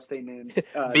whoever else they named.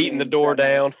 Beating the door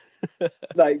down.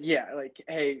 Like,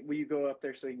 hey, will you go up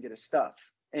there so you can get his stuff?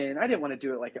 And I didn't want to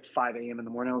do it like at 5 a.m. in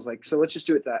the morning. I was like, so let's just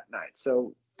do it that night.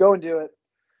 So go and do it,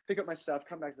 pick up my stuff,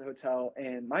 come back to the hotel.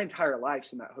 And my entire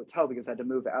life's in that hotel because I had to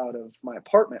move out of my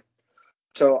apartment.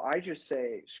 So I just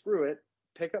say, screw it,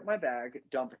 pick up my bag,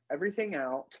 dump everything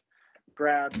out,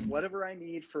 grab whatever I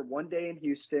need for one day in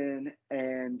Houston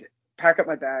and pack up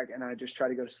my bag. And I just try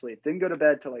to go to sleep. Didn't go to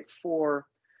bed till like 4.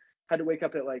 Had to wake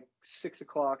up at like 6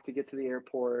 o'clock to get to the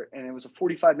airport, and it was a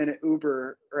 45-minute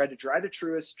Uber, or I had to drive to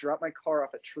Truist, drop my car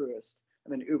off at Truist,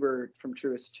 and then Uber from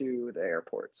Truist to the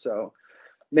airport. So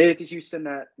made it to Houston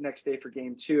that next day for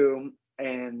game 2,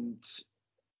 and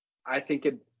I think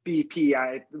at BP,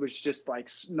 it was just like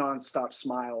nonstop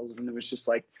smiles, and it was just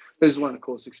like, this is one of the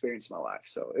coolest experiences of my life.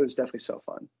 So it was definitely so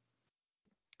fun.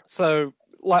 So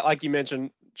like you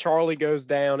mentioned, Charlie goes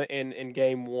down in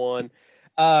game 1.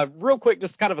 Real quick,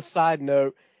 just kind of a side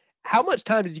note, how much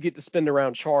time did you get to spend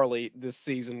around Charlie this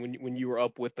season when you were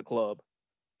up with the club?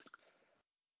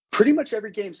 Pretty much every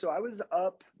game. So I was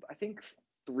up, I think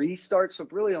 3 starts, so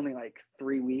really only like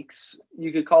 3 weeks,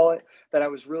 you could call it, that I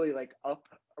was really like up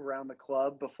around the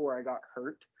club before I got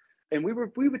hurt. And we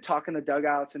would talk in the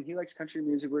dugouts, and he likes country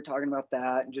music. We were talking about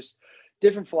that and just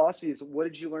different philosophies. What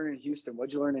did you learn in Houston? What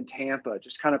did you learn in Tampa?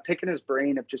 Just kind of picking his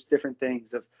brain of just different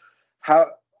things of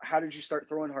how did you start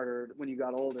throwing harder when you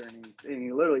got older? And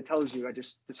he literally tells you, I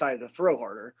just decided to throw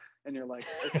harder. And you're like,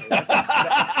 okay,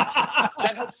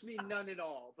 that helps me none at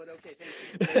all. But okay,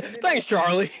 thank you. Thanks,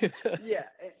 Charlie. Yeah.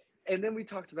 And then we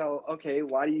talked about, okay,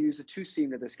 why do you use a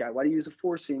 2-seam to this guy? Why do you use a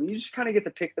 4-seam? You just kind of get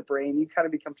to pick the brain. You kind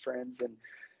of become friends. And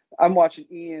I'm watching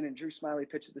Ian and Drew Smiley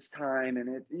pitch at this time,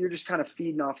 and you're just kind of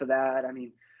feeding off of that. I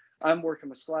mean, I'm working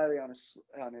with Smiley on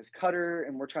his cutter,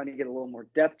 and we're trying to get a little more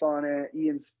depth on it.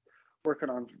 Ian's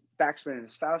working on backspin and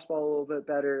his fastball a little bit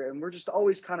better. And we're just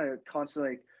always kind of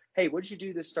constantly, hey, what did you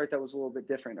do this start that was a little bit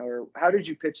different? Or how did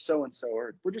you pitch so-and-so?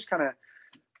 Or we're just kind of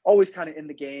always kind of in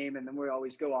the game. And then we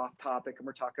always go off topic and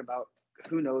we're talking about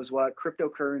who knows what,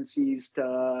 cryptocurrencies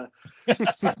to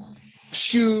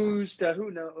shoes to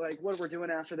who knows, like what we're doing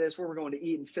after this, where we're going to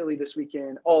eat in Philly this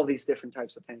weekend, all these different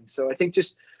types of things. So I think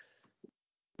just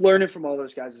learning from all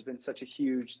those guys has been such a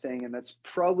huge thing. And that's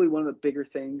probably one of the bigger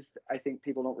things. I think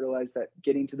people don't realize that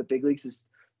getting to the big leagues is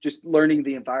just learning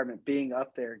the environment, being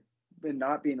up there and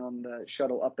not being on the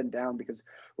shuttle up and down, because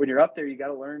when you're up there, you got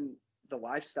to learn the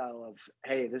lifestyle of,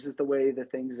 hey, this is the way the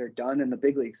things are done in the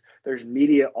big leagues. There's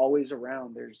media always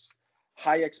around. There's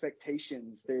high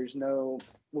expectations. There's no,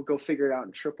 we'll go figure it out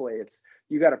in AAA. It's,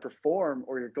 you got to perform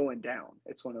or you're going down.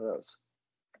 It's one of those.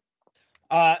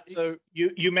 So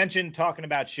you mentioned talking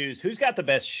about shoes. Who's got the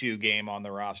best shoe game on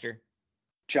the roster?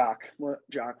 Jock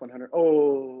 100.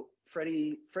 Oh,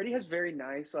 Freddie has very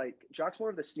nice, like, Jock's more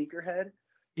of the sneakerhead.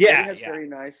 Yeah. Freddie has very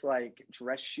nice, like,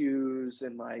 dress shoes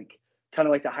and, like, kind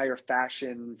of like the higher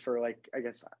fashion for, like, I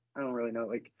guess, I don't really know,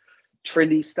 like,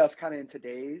 trendy stuff kind of in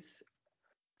today's.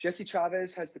 Jesse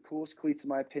Chavez has the coolest cleats, in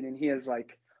my opinion. He has,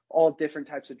 like, all different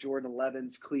types of Jordan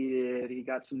 11s cleated. He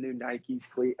got some new Nikes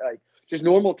cleat, like, just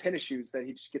normal tennis shoes that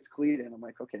he just gets cleated in. I'm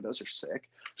like, okay, those are sick.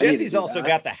 Jesse's also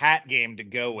got the hat game to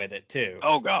go with it too.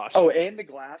 Oh gosh. Oh, and the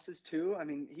glasses too. I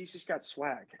mean, he's just got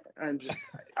swag.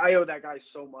 I owe that guy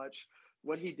so much.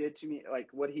 What he did to me, like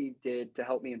what he did to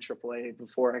help me in AAA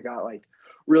before I got like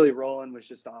really rolling was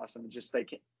just awesome. Just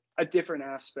like a different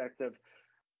aspect of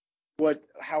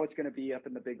how it's going to be up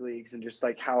in the big leagues, and just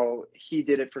like how he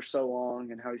did it for so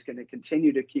long and how he's going to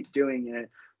continue to keep doing it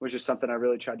was just something I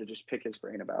really tried to just pick his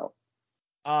brain about.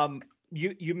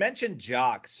 You mentioned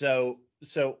Jock, so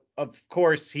of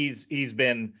course he's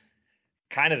been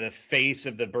kind of the face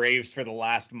of the Braves for the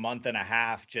last month and a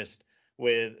half, just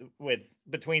with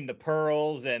between the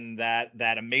pearls and that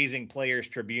amazing Players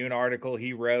Tribune article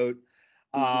he wrote.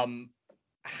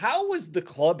 How was the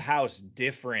clubhouse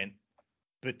different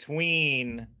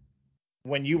between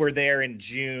when you were there in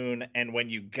June and when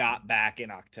you got back in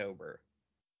October?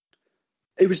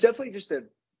 It was definitely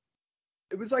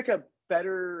it was like a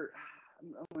better,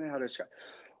 I don't know how to describe.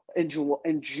 In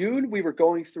June, we were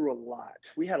going through a lot.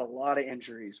 We had a lot of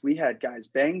injuries. We had guys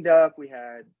banged up. We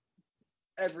had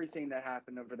everything that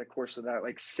happened over the course of that,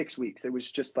 like 6 weeks. It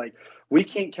was just like, we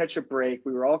can't catch a break.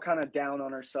 We were all kind of down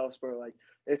on ourselves. But we're like,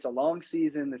 it's a long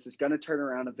season. This is going to turn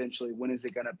around eventually. When is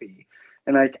it going to be?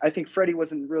 And I think Freddie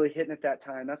wasn't really hitting at that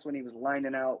time. That's when he was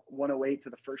lining out 108 to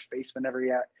the first baseman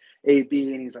every at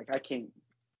AB. And he's like, I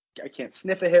can't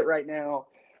sniff a hit right now.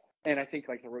 And I think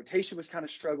like the rotation was kind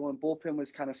of struggling. Bullpen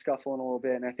was kind of scuffling a little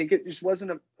bit. And I think it just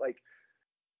wasn't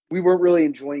we weren't really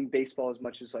enjoying baseball as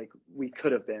much as like we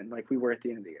could have been, like we were at the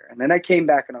end of the year. And then I came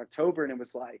back in October and it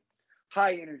was like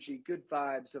high energy, good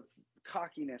vibes of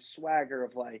cockiness, swagger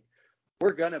of like,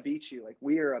 we're going to beat you. Like,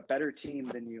 we are a better team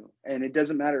than you. And it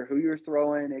doesn't matter who you're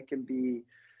throwing. It could be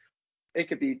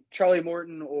Charlie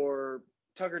Morton or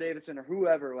Tucker Davidson or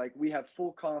whoever. Like, we have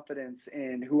full confidence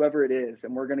in whoever it is.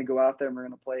 And we're going to go out there and we're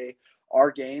going to play our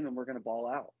game and we're going to ball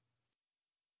out.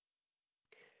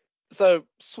 So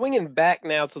swinging back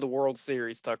now to the World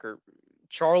Series, Tucker,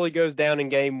 Charlie goes down in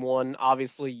game one.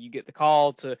 Obviously, you get the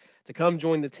call to come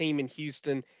join the team in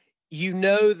Houston. You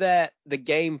know that the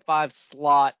game 5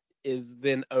 slot is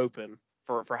then open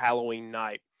for Halloween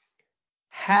night.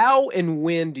 How and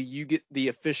when do you get the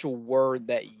official word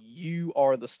that you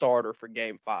are the starter for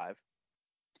game 5?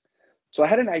 So I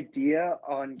had an idea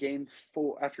on game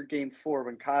 4, after game 4,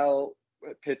 when Kyle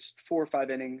pitched 4 or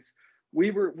 5 innings. We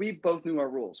both knew our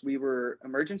rules. We were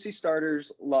emergency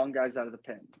starters, long guys out of the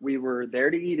pen. We were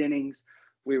there to eat innings.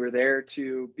 We were there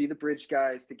to be the bridge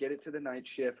guys, to get it to the night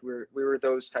shift. We were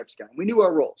those types of guys. We knew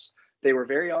our roles. They were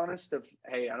very honest of,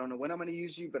 hey, I don't know when I'm going to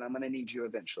use you, but I'm going to need you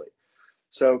eventually.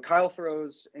 So Kyle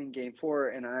throws in game 4,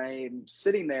 and I'm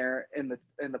sitting there in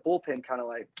the bullpen, kind of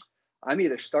like, I'm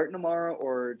either starting tomorrow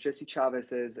or Jesse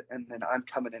Chavez is, and then I'm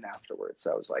coming in afterwards.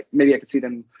 So I was like, maybe I could see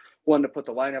them wanting to put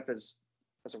the lineup as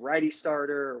a righty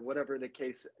starter or whatever the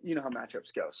case. You know how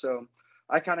matchups go. So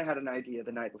I kind of had an idea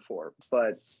the night before,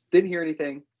 but didn't hear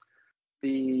anything.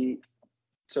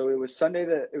 So it was Sunday,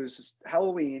 it was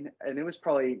Halloween, and it was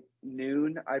probably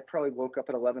noon. I probably woke up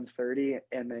at 11:30,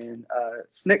 and then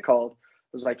Snick called,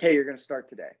 was like, hey, you're going to start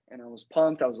today. And I was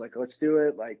pumped. I was like, let's do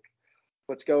it. Like,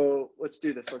 let's go. Let's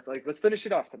do this. Let's finish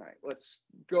it off tonight. Let's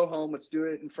go home. Let's do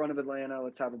it in front of Atlanta.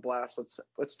 Let's have a blast.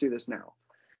 Let's do this now.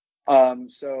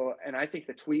 And I think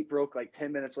the tweet broke like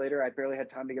 10 minutes later. I barely had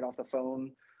time to get off the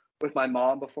phone with my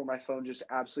mom before my phone just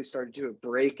absolutely started to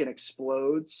break and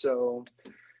explode. So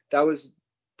that was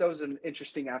an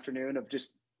interesting afternoon of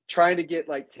just trying to get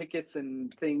like tickets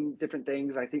and different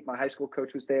things. I think my high school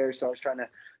coach was there, so I was trying to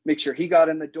make sure he got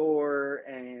in the door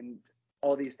and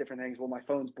all these different things. Well, my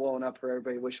phone's blowing up for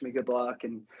everybody wishing me good luck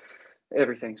and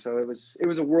everything. So it was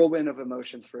a whirlwind of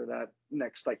emotions for that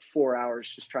next like 4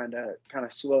 hours, just trying to kind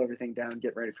of slow everything down,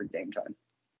 get ready for game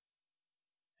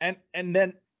time. And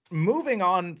then moving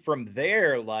on from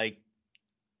there, like,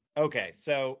 okay,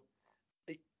 so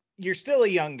you're still a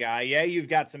young guy. Yeah, you've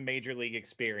got some major league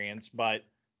experience, but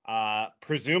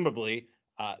presumably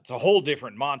it's a whole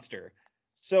different monster.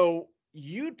 So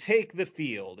you take the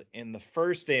field in the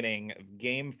first inning of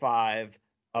game 5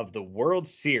 of the World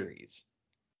Series.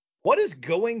 What is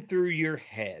going through your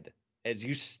head as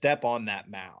you step on that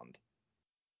mound?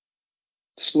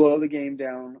 Slow the game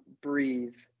down,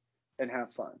 breathe, and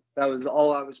have fun. That was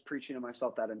all I was preaching to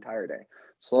myself that entire day.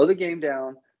 Slow the game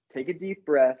down, take a deep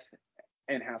breath,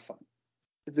 and have fun.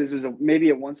 This is maybe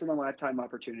a once-in-a-lifetime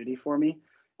opportunity for me,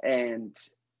 and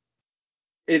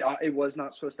it was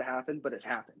not supposed to happen, but it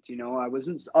happened. You know, I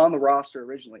wasn't on the roster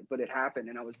originally, but it happened,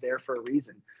 and I was there for a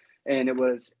reason. and it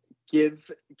was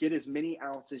get as many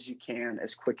outs as you can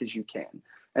as quick as you can.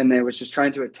 And they was just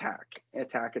trying to attack.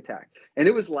 And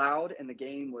it was loud, and the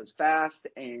game was fast,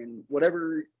 and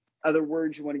whatever other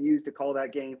words you want to use to call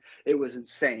that game, it was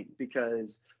insane,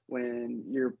 because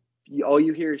when all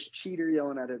you hear is cheater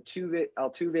yelling at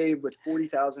Altuve with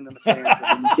 40,000 in the fans,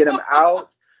 and then you get him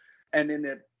out, and then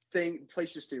the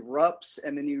place just erupts,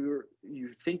 and then you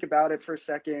think about it for a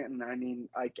second, and I mean,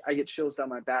 I get chills down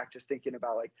my back just thinking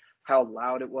about like how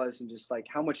loud it was and just like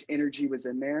how much energy was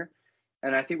in there.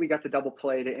 And I think we got the double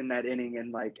play to end that inning,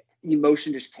 and like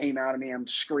emotion just came out of me. I'm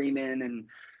screaming and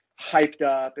hyped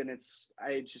up, and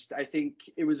I think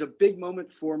it was a big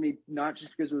moment for me, not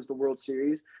just because it was the World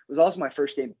Series. It was also my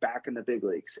first game back in the big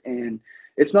leagues, and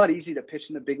it's not easy to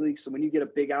pitch in the big leagues. So when you get a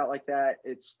big out like that,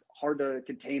 it's hard to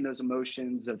contain those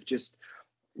emotions of just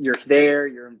you're there,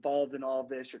 you're involved in all of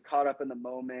this, you're caught up in the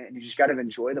moment, and you just got to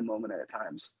enjoy the moment at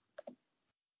times.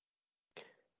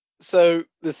 So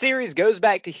the series goes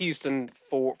back to Houston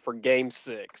for Game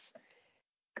 6.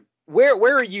 Where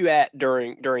are you at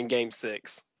during Game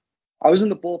 6? I was in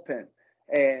the bullpen,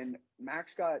 and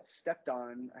Max got stepped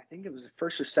on. I think it was the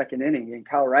first or second inning, and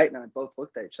Kyle Wright and I both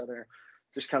looked at each other,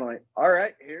 just kind of like, all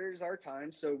right, here's our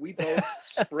time. So we both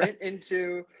sprint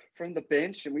from the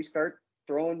bench, and we start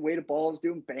throwing weighted balls,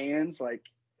 doing bands. Like,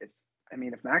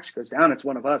 if Max goes down, it's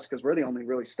one of us, because we're the only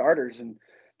really starters, and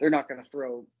they're not going to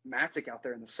throw Matzik out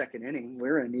there in the second inning.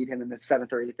 We're going to need him in the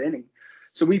 7th or 8th inning.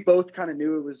 So we both kind of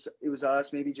knew it was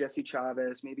us, maybe Jesse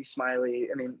Chavez, maybe Smiley.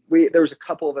 I mean, there was a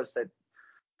couple of us that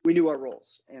we knew our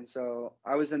roles. And so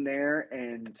I was in there,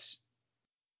 and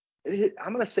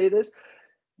I'm going to say this,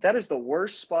 that is the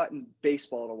worst spot in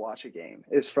baseball to watch a game,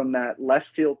 is from that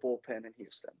left field bullpen in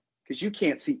Houston, because you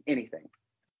can't see anything.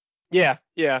 Yeah.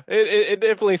 It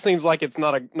definitely seems like it's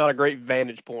not a great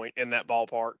vantage point in that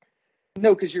ballpark.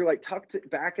 No, because you're like tucked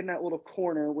back in that little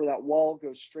corner where that wall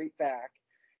goes straight back.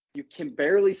 You can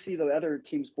barely see the other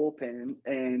team's bullpen,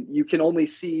 and you can only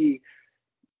see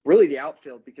really the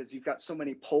outfield, because you've got so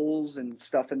many poles and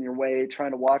stuff in your way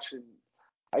trying to watch.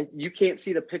 And you can't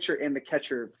see the pitcher and the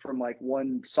catcher from like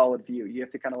one solid view. You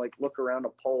have to kind of like look around a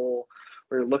pole,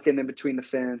 or looking in between the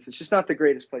fence. It's just not the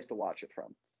greatest place to watch it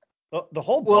from. Well, the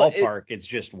whole ballpark is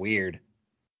just weird.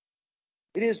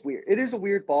 It is weird. It is a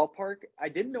weird ballpark. I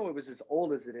didn't know it was as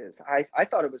old as it is. I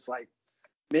thought it was like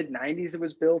mid-90s it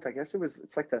was built. I guess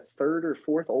it's like the 3rd or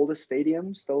 4th oldest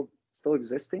stadium still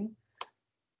existing.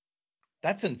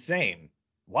 That's insane.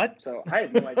 What? So I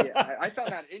had no idea. I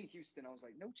found that in Houston. I was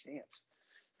like, no chance.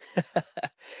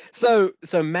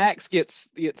 So Max gets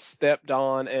stepped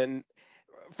on, and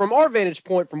from our vantage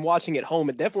point from watching at home,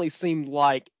 it definitely seemed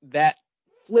like that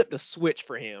flipped a switch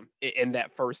for him in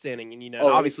that first inning. And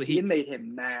obviously he made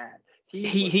him mad.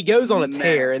 He goes on a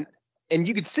tear, and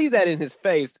you could see that in his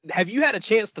face. Have you had a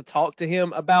chance to talk to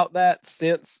him about that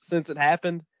since it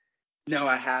happened? No,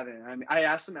 I haven't. I mean, I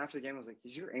asked him after the game. I was like,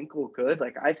 "Is your ankle good?"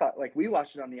 Like, I thought, like, we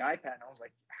watched it on the iPad, and I was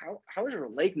like, "How is your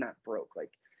leg not broke?"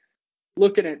 Like,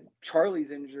 looking at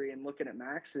Charlie's injury and looking at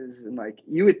Max's, and like,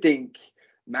 you would think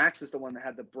Max is the one that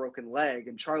had the broken leg,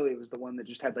 and Charlie was the one that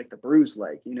just had like the bruised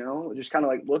leg. Just kind of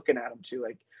like looking at him too,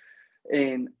 like,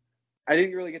 and I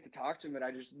didn't really get to talk to him, but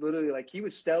I just literally, like, he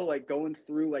was still like going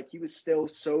through, like, he was still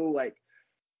so like,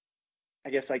 I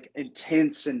guess, like,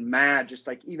 intense and mad, just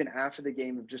like even after the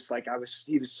game, of just like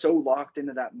he was so locked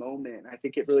into that moment. I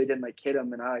think it really didn't like hit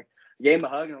him, and I gave him a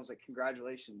hug, and I was like,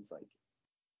 congratulations, like,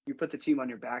 you put the team on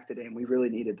your back today, and we really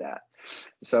needed that.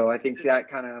 So I think that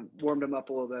kind of warmed him up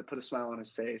a little bit, put a smile on his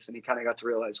face, and he kind of got to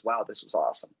realize, wow, this was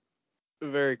awesome.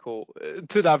 Very cool.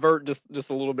 To divert just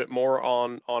a little bit more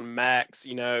on Max,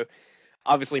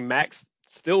 obviously Max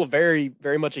still very,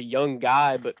 very much a young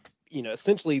guy, but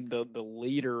essentially the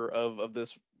leader of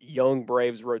this young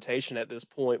Braves rotation at this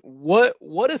point.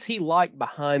 What is he like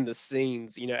behind the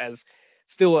scenes, as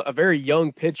still a very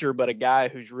young pitcher, but a guy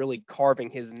who's really carving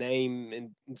his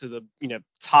name into the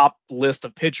top list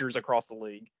of pitchers across the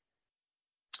league?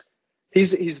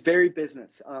 He's very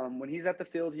business. When he's at the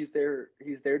field, he's there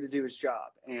to do his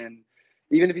job. And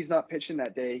even if he's not pitching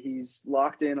that day, he's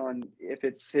locked in on, if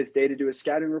it's his day to do his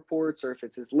scouting reports or if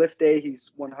it's his lift day,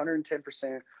 he's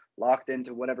 110% locked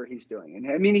into whatever he's doing. And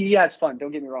I mean, he has fun,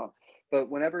 don't get me wrong, but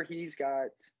whenever he's got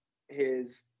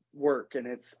his work and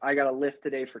it's, I got to lift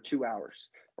today for 2 hours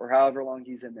or however long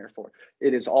he's in there for,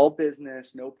 it is all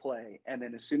business, no play. And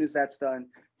then as soon as that's done,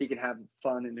 he can have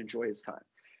fun and enjoy his time.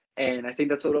 And I think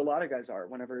that's what a lot of guys are.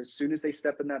 As soon as they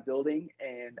step in that building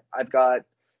and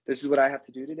this is what I have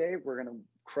to do today, we're going to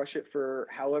crush it for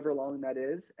however long that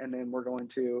is. And then we're going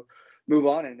to move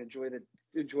on and enjoy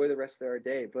the rest of our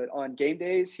day. But on game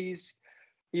days, he's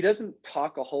he doesn't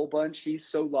talk a whole bunch. He's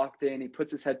so locked in. He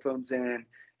puts his headphones in.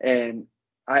 And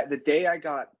the day I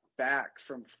got back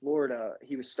from Florida,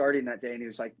 he was starting that day, and he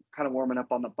was like kind of warming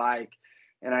up on the bike.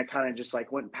 And I kind of just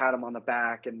like went and pat him on the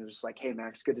back and was like, "Hey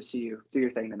Max, good to see you. Do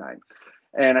your thing tonight."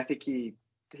 And I think he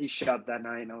shoved that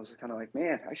night, and I was kind of like,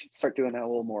 "Man, I should start doing that a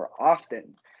little more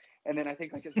often." And then I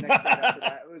think like his next night after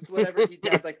that was whenever he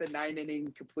had like the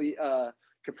 9-inning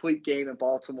complete game in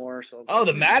Baltimore. So I was like,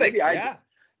 the Maddox, yeah.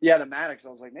 Yeah, the Maddox. I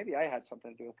was like, maybe I had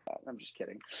something to do with that. I'm just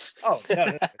kidding. Oh,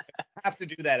 no. I have to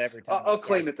do that every time. I'll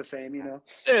claim it to fame, you know.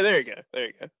 Yeah, there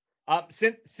you go.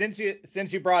 Since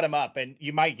you brought him up, and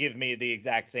you might give me the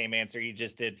exact same answer you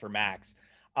just did for Max.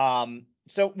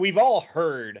 So we've all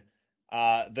heard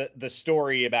the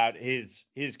story about his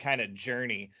kind of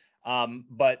journey.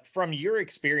 But from your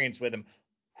experience with him,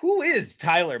 who is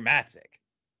Tyler Matzik?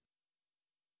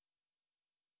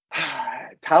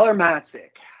 Tyler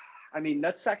Matzik. I mean,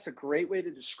 Nutsack's a great way to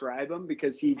describe him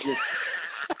because he just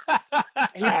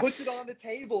he puts it on the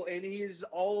table and he is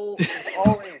all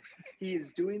in. He is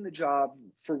doing the job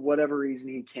for whatever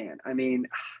reason he can. I mean,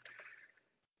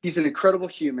 he's an incredible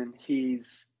human.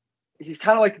 He's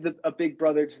kind of like a big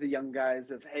brother to the young guys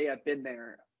of, hey, I've been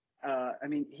there. I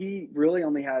mean, he really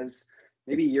only has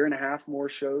maybe a year and a half more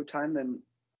show time than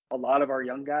a lot of our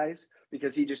young guys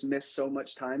because he just missed so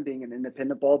much time being an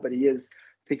independent ball, but I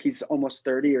think he's almost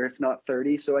 30 or if not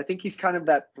 30. So I think he's kind of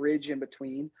that bridge in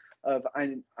between of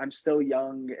I'm still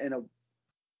young in a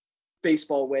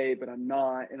baseball way, but I'm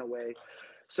not in a way.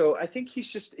 So I think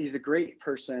he's a great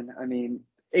person. I mean,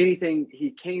 anything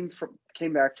he came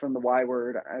back from the Y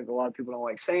word. A lot of people don't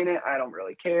like saying it. I don't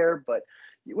really care, but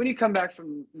when you come back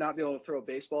from not being able to throw a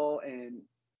baseball and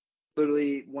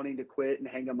literally wanting to quit and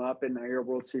hang him up and now you're a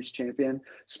World Series champion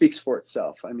speaks for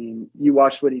itself. I mean, you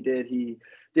watched what he did. He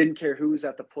didn't care who was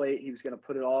at the plate. He was going to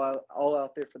put it all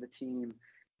out there for the team.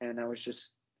 And that was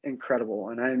just incredible.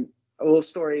 And a little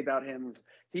story about him.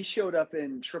 He showed up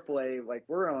in AAA, like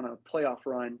we're on a playoff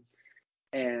run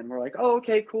and we're like, oh,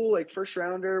 okay, cool. Like first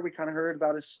rounder, we kind of heard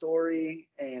about his story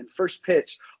and first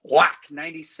pitch, whack,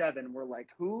 97. We're like,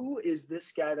 who is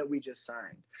this guy that we just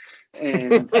signed?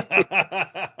 And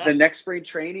the next spring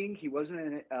training, he wasn't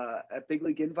in a big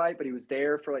league invite, but he was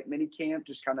there for like mini camp,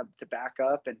 just kind of to back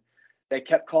up. And they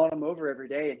kept calling him over every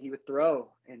day and he would throw.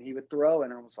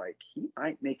 And I was like, he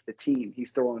might make the team.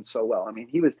 He's throwing so well. I mean,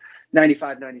 he was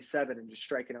 95, 97 and just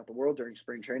striking out the world during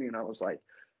spring training. And I was like,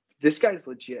 this guy's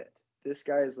legit. This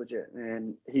guy is legit,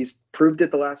 and he's proved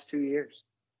it the last 2 years.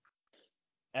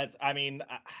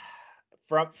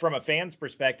 From a fan's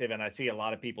perspective, and I see a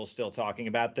lot of people still talking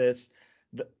about this,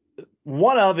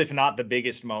 one of, if not the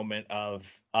biggest moment of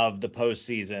the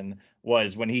postseason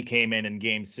was when he came in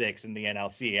Game 6 in the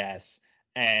NLCS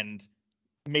and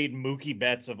made Mookie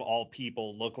Betts, of all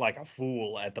people, look like a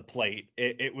fool at the plate.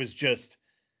 It was just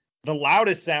the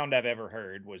loudest sound I've ever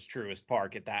heard was Truist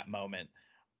Park at that moment.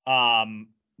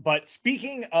 But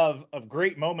speaking of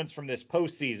great moments from this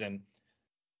postseason,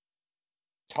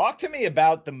 talk to me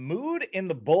about the mood in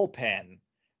the bullpen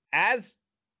as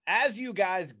you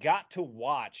guys got to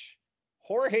watch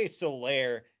Jorge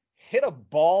Soler hit a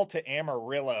ball to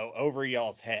Amarillo over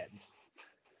y'all's heads.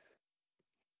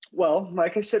 Well,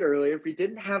 like I said earlier, we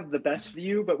didn't have the best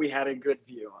view, but we had a good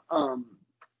view.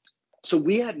 So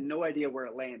we had no idea where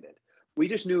it landed. We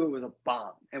just knew it was a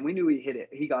bomb, and we knew he hit it.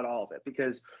 He got all of it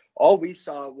because all we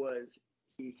saw was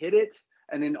he hit it,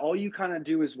 and then all you kind of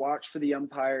do is watch for the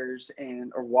umpires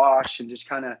or watch and just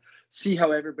kind of see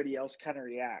how everybody else kind of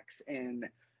reacts. And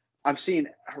I'm seeing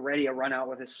Heredia run out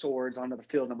with his swords onto the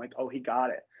field, and I'm like, oh, he got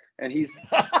it. And he's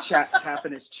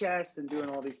tapping his chest and doing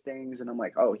all these things, and I'm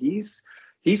like, oh, he's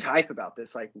hype about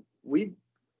this. Like we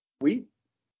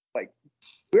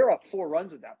were up 4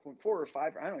 runs at that point, 4 or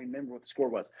 5. I don't even remember what the score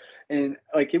was. And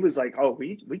like, it was like, oh,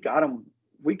 we got him.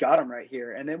 We got him right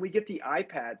here. And then we get the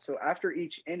iPad. So after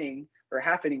each inning or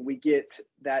half inning, we get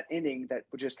that inning that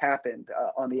just happened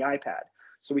on the iPad.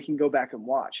 So we can go back and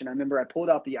watch. And I remember I pulled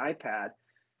out the iPad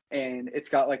and it's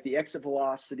got like the exit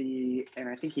velocity. And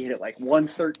I think he hit it like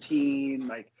 113,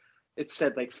 like it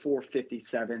said like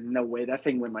 457. No way. That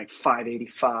thing went like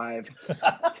 585.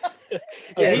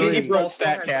 Yeah, he wrote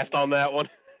StatCast on that one.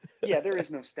 Yeah, there is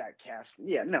no StatCast.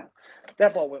 Yeah, no.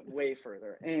 That ball went way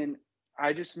further. And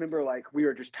I just remember like we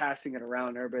were just passing it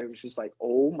around. Everybody was just like,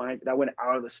 oh my, that went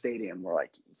out of the stadium. We're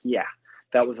like, yeah,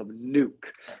 that was a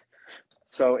nuke.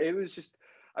 So it was just,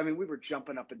 I mean, we were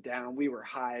jumping up and down. We were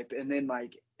hype. And then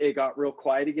like it got real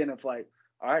quiet again of like,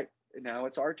 all right, now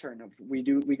it's our turn. We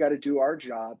got to do our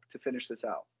job to finish this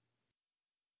out.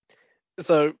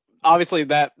 So obviously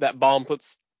that bomb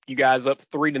puts you guys up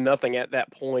 3-0 at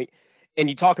that point. And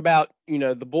you talk about,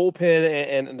 the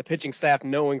bullpen and the pitching staff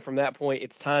knowing from that point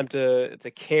it's time to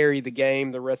carry the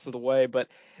game the rest of the way. But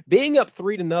being up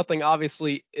 3-0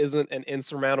 obviously isn't an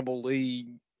insurmountable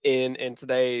lead in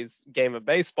today's game of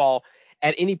baseball.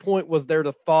 At any point, was there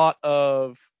the thought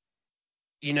of,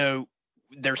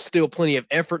 there's still plenty of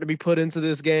effort to be put into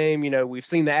this game? We've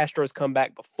seen the Astros come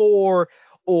back before,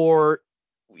 or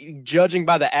judging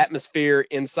by the atmosphere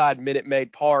inside Minute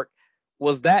Maid Park,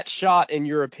 was that shot, in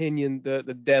your opinion, the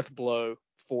death blow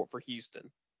for Houston?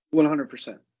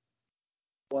 100%.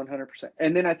 100%.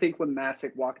 And then I think when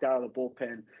Matzik walked out of the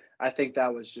bullpen, I think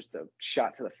that was just a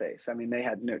shot to the face. I mean, they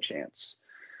had no chance.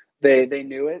 They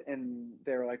knew it, and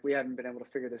they were like, we haven't been able to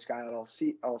figure this guy out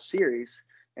all series,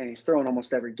 and he's throwing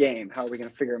almost every game. How are we going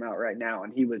to figure him out right now?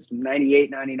 And he was 98,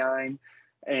 99,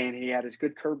 and he had his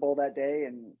good curveball that day.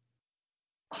 And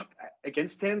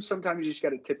against him, sometimes you just got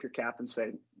to tip your cap and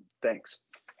say, thanks.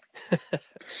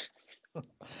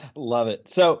 Love it.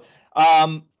 So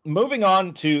moving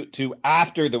on to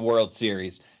after the World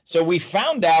Series. So we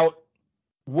found out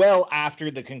well after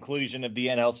the conclusion of the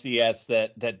NLCS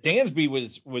that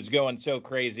Dansby was going so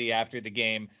crazy after the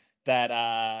game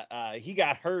that he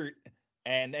got hurt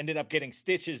and ended up getting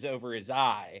stitches over his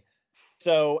eye.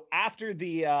 So after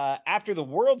the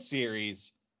World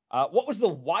Series, what was the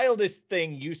wildest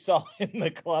thing you saw in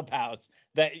the clubhouse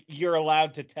that you're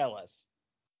allowed to tell us?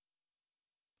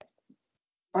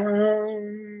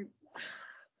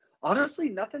 Honestly,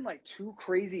 nothing like too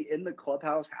crazy in the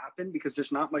clubhouse happened because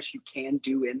there's not much you can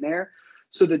do in there.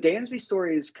 So the Dansby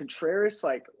story is Contreras,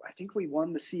 I think we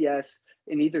won the CS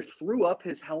and either threw up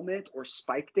his helmet or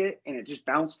spiked it, and it just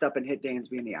bounced up and hit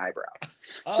Dansby in the eyebrow.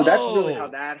 So that's really how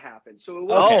that happened. So it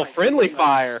wasn't friendly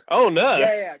fire. Oh no.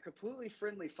 Yeah, completely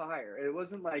friendly fire. It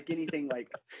wasn't like anything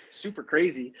super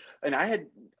crazy. And I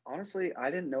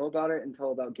didn't know about it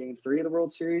until about Game 3 of the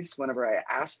World Series. Whenever I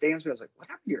asked Dansby, I was like, "What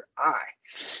happened to your eye?"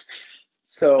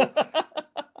 So.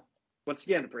 Once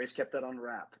again, the Braves kept that on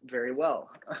wrap very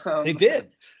well. They did.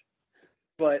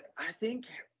 But I think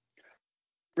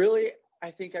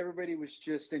everybody was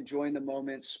just enjoying the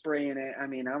moment, spraying it. I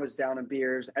mean, I was down in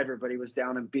beers. Everybody was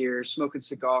down in beers, smoking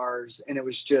cigars. And it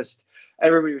was just,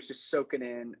 everybody was just soaking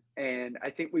in. And I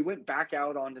think we went back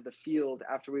out onto the field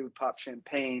after we would pop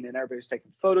champagne, and everybody was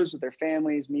taking photos with their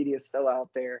families, media still out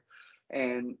there.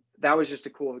 And that was just a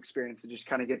cool experience to just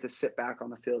kind of get to sit back on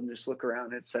the field and just look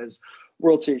around. It says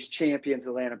World Series champions,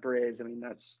 Atlanta Braves. I mean,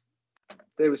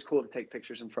 it was cool to take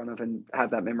pictures in front of and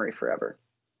have that memory forever.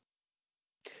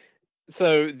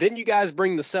 So then you guys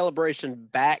bring the celebration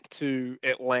back to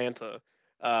Atlanta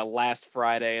last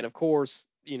Friday. And of course,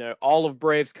 all of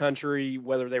Braves country,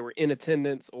 whether they were in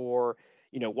attendance or,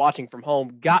 watching from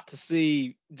home, got to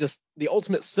see just the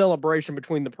ultimate celebration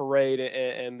between the parade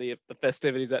and the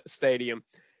festivities at the stadium.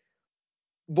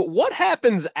 But what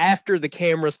happens after the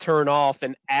cameras turn off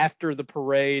and after the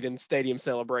parade and stadium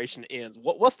celebration ends?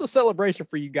 What's the celebration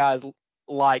for you guys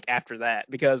like after that?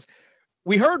 Because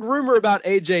we heard rumor about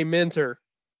AJ Minter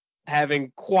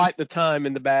having quite the time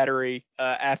in the Battery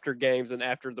after games and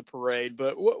after the parade.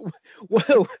 But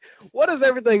what does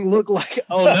everything look like?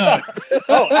 Oh no!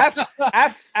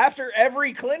 After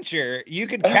every clincher, you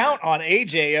could count on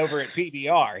AJ over at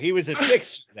PBR. He was a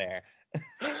fixture there.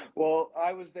 Well,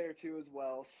 I was there too as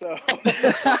well. So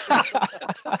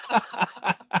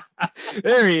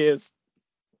there he is.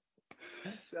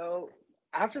 So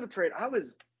after the parade,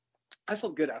 I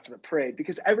felt good after the parade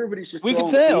because everybody's just we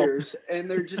throwing can tell. beers and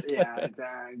they're just easy.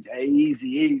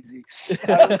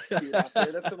 I was cute out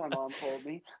there. That's what my mom told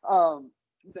me. No,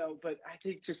 but I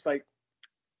think just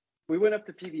we went up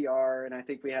to PBR and I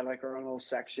think we had our own little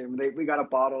section. We got a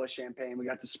bottle of champagne. We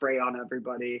got to spray on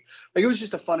everybody. It was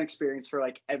just a fun experience for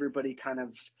everybody kind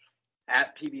of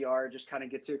at PBR just kind of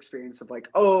get to experience of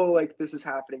this is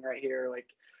happening right here.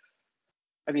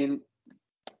 I mean,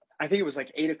 I think it was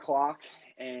 8:00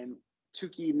 and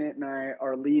Tukey, Mint, and I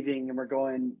are leaving and we're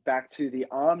going back to the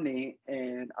Omni,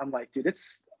 and I'm like, dude,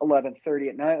 it's 11:30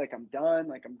 at night. I'm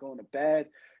done. I'm going to bed.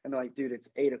 And they're like, dude, it's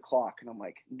 8:00. And I'm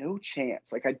like, no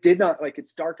chance. I did not,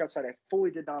 it's dark outside. I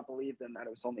fully did not believe them that it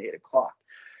was only 8:00.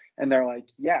 And they're like,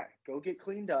 yeah, go get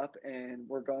cleaned up and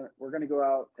we're going to go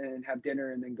out and have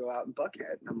dinner and then go out in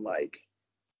Buckhead. And I'm like,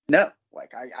 no,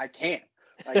 I can't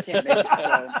make it.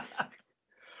 So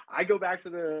I go back to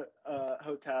the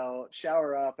hotel,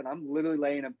 shower up, and I'm literally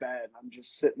laying in bed. I'm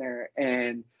just sitting there,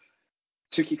 and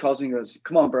Tukey calls me and goes,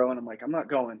 come on, bro. And I'm like, I'm not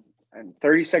going. And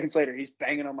 30 seconds later, he's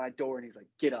banging on my door, and he's like,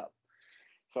 get up.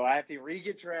 So I have to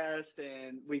re-get dressed,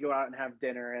 and we go out and have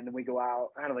dinner, and then we go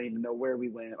out. I don't even know where we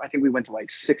went. I think we went to like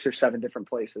 6 or 7 different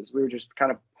places. We were just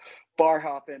kind of bar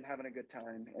hopping, having a good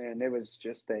time, and it was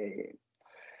just it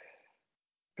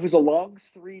was a long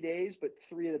 3 days, but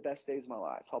 3 of the best days of my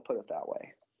life. I'll put it that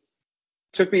way.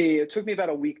 It took me about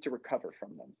a week to recover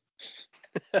from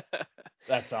them.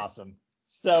 That's awesome.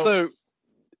 So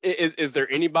is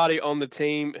there anybody on the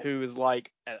team who is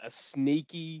like a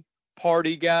sneaky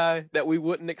party guy that we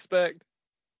wouldn't expect?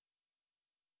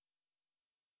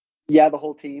 Yeah, the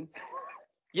whole team.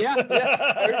 Yeah.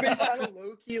 Everybody's kind of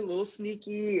low key, a little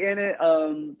sneaky in it.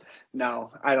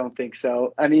 No, I don't think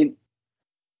so. I mean,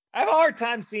 I have a hard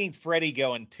time seeing Freddie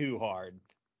going too hard.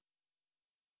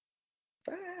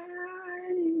 I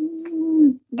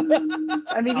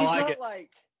mean, he's I like not it.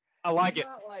 like. I like he's it.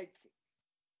 Not like.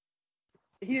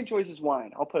 He enjoys his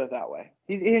wine. I'll put it that way.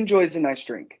 He enjoys a nice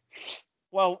drink.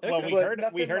 Well, we But heard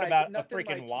nothing about a nothing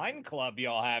freaking wine club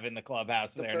y'all have in the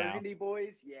clubhouse The there now. Burgundy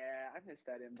boys, yeah, I missed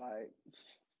that invite.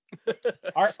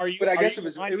 Are you? But I guess you it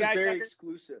was a wine guy, very Tucker?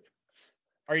 exclusive.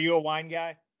 Are you a wine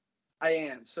guy? I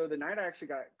am. So the night I actually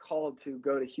got called to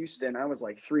go to Houston, I was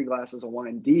like 3 glasses of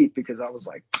wine deep because I was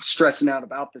like stressing out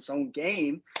about this own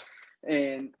game.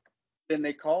 And then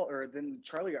then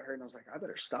Charlie got hurt, and I was like, I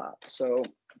better stop. So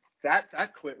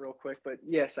that quit real quick. But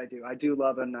yes, I do. I do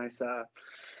love a nice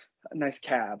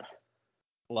cab.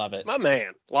 Love it. My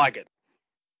man, like it.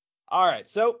 All right.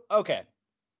 So, okay.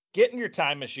 Get in your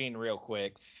time machine real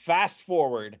quick. Fast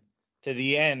forward to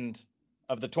the end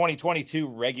of the 2022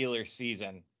 regular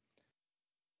season.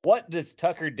 What does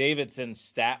Tucker Davidson's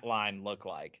stat line look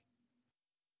like?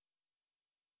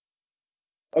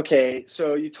 Okay,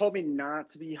 so you told me not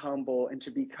to be humble and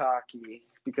to be cocky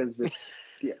because it's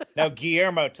yeah. No,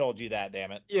 Guillermo told you that,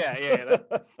 damn it. Yeah.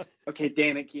 Okay,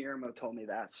 damn it, Guillermo told me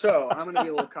that. So I'm gonna be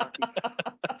a little cocky.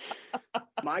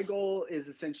 My goal is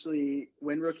essentially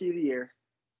win Rookie of the Year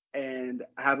and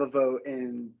have a vote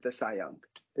in the Cy Young.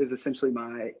 Is essentially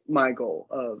my goal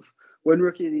of win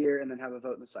Rookie of the Year and then have a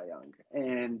vote in the Cy Young.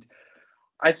 And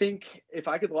I think if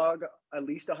I could log at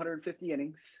least 150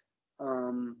 innings,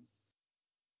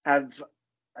 have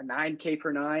a 9K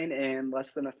per 9 and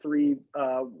less than a 3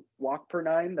 walk per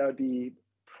 9, that would be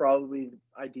probably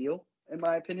ideal in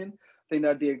my opinion. I think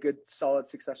that'd be a good, solid,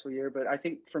 successful year. But I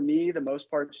think for me, the most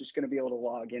part is just going to be able to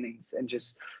log innings and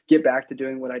just get back to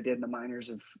doing what I did in the minors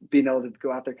of being able to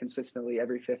go out there consistently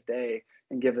every 5th day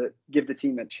and give the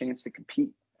team a chance to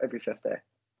compete every 5th day.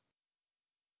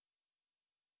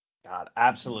 God,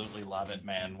 absolutely love it,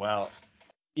 man. Well,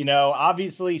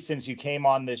 obviously since you came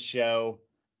on this show,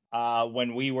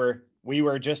 when we were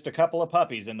just a couple of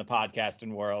puppies in the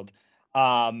podcasting world,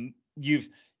 you've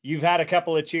had a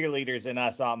couple of cheerleaders in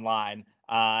us online,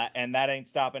 and that ain't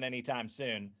stopping anytime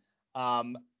soon.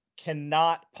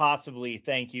 Cannot possibly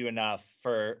thank you enough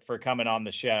for coming on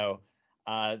the show.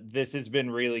 This has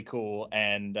been really cool,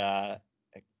 and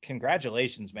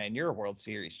congratulations, man. You're a World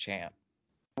Series champ.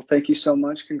 Well, thank you so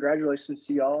much. Congratulations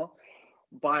to y'all.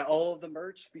 Buy all of the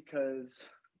merch because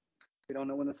we don't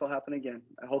know when this will happen again.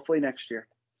 Hopefully next year.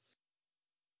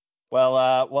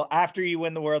 Well, after you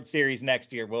win the World Series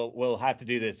next year, we'll have to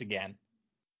do this again.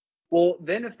 Well,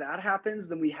 then if that happens,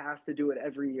 then we have to do it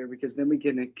every year because then we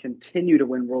can continue to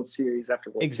win World Series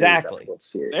after World Series after World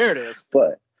Series. There it is.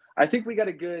 But I think we got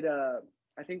a good. I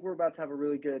think we're about to have a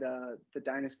really good the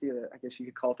dynasty of I guess you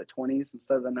could call it the 20s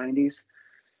instead of the 90s.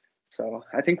 So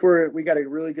I think we got a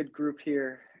really good group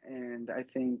here, and I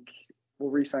think we'll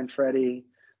re-sign Freddie.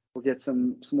 We'll get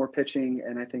some more pitching,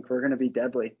 and I think we're going to be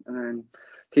deadly. And then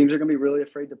teams are going to be really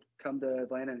afraid to come to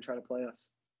Atlanta and try to play us.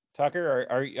 Tucker,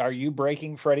 are you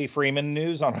breaking Freddie Freeman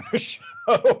news on our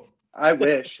show? I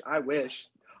wish. I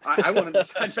want him to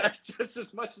sign back just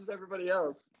as much as everybody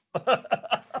else.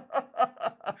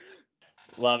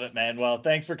 Love it, man. Well,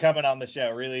 thanks for coming on the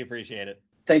show. Really appreciate it.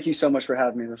 Thank you so much for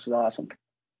having me. This is awesome.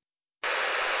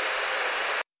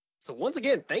 So once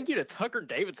again, thank you to Tucker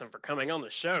Davidson for coming on the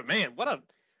show. Man, what a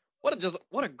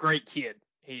great kid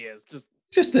he is.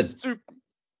 Just a super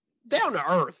down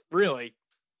to earth, really.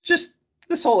 Just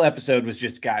this whole episode was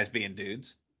just guys being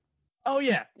dudes. Oh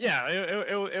yeah.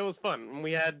 It was fun.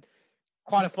 We had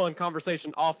quite a fun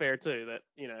conversation off air too. That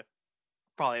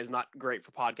probably is not great for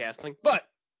podcasting, but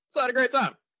still had a great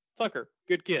time. Tucker,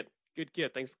 good kid.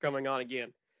 Thanks for coming on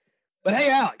again. But hey,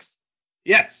 Alex.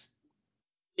 Yes.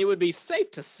 It would be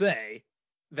safe to say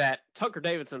that Tucker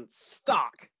Davidson's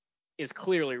stock is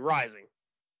clearly rising.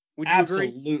 Would you agree?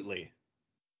 Absolutely.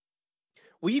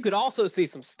 Well, you could also see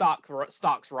some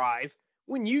stocks rise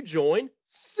when you join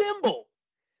Symbol.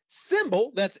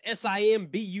 Symbol, that's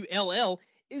Simbull,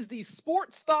 is the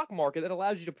sports stock market that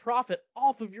allows you to profit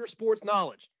off of your sports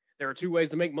knowledge. There are 2 ways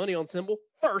to make money on Symbol.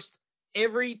 First,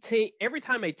 every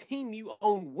time a team you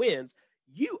own wins,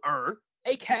 you earn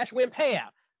a cash win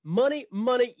payout. Money,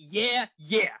 yeah.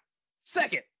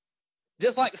 Second,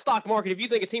 just like the stock market, if you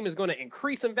think a team is going to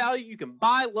increase in value, you can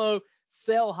buy low,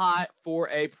 sell high for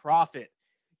a profit.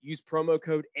 Use promo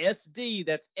code SD,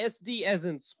 that's SD as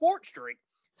in sports drink,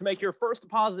 to make your first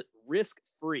deposit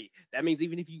risk-free. That means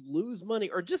even if you lose money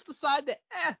or just decide that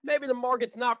maybe the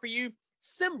market's not for you,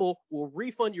 Symbol will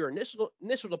refund your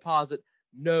initial deposit,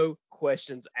 no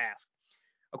questions asked.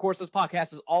 Of course, this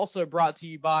podcast is also brought to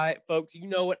you by, folks, you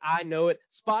know it, I know it,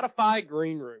 Spotify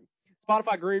Green Room.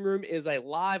 Spotify Green Room is a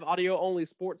live audio-only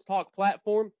sports talk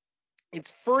platform.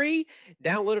 It's free.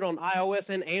 Download it on iOS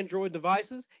and Android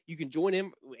devices. You can join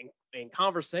in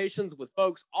conversations with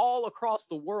folks all across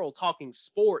the world talking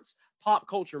sports, pop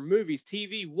culture, movies,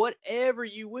 TV, whatever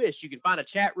you wish. You can find a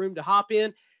chat room to hop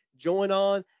in, join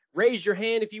on, raise your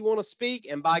hand if you want to speak,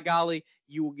 and by golly,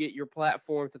 you will get your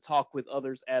platform to talk with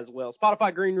others as well.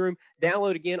 Spotify Green Room,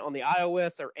 download again on the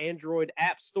iOS or Android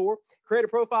App Store. Create a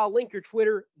profile, link your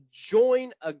Twitter,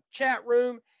 join a chat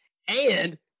room,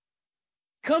 and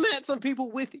come at some people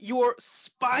with your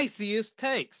spiciest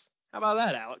takes. How about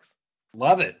that, Alex?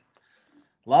 Love it.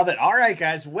 All right,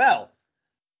 guys. Well,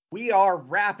 we are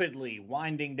rapidly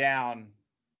winding down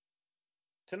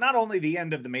to not only the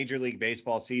end of the Major League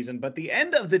Baseball season, but the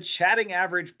end of the Chatting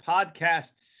Average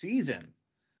podcast season.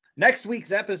 Next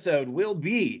week's episode will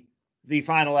be the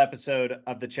final episode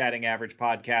of the Chatting Average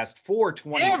podcast for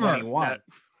 2021.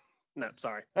 No,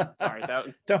 sorry.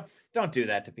 Don't do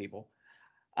that to people.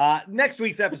 Next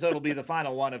week's episode will be the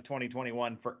final one of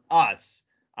 2021 for us,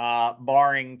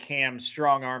 barring Cam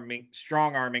strong-arming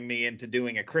me into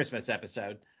doing a Christmas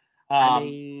episode.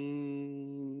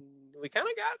 We kind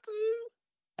of got to.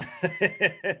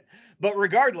 But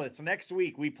regardless, next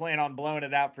week we plan on blowing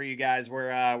it out for you guys.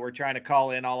 We're trying to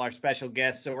call in all our special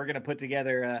guests, so we're going to put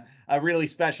together a really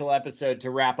special episode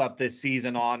to wrap up this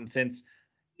season on, since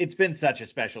it's been such a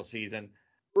special season.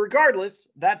 Regardless,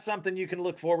 that's something you can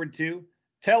look forward to.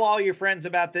 Tell all your friends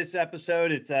about this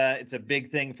episode. It's a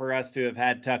big thing for us to have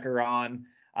had Tucker on,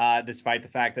 despite the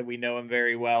fact that we know him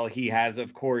very well. He has,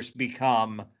 of course,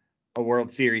 become a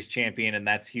World Series champion, and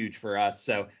that's huge for us.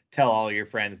 So tell all your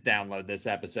friends, download this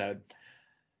episode.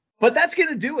 But that's going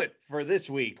to do it for this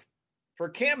week. For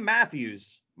Cam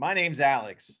Matthews, my name's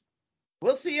Alex.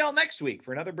 We'll see y'all next week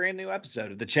for another brand new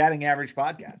episode of the Chatting Average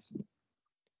podcast.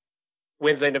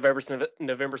 Wednesday, November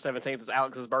 17th is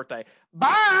Alex's birthday.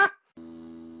 Bye!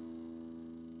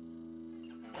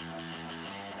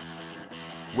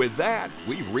 With that,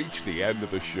 we've reached the end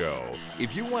of the show.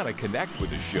 If you want to connect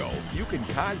with the show, you can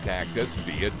contact us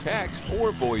via text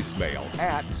or voicemail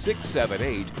at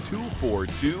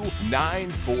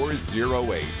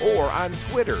 678-242-9408 or on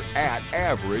Twitter at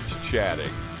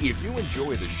AverageChatting. If you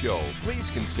enjoy the show, please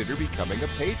consider becoming a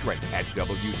patron at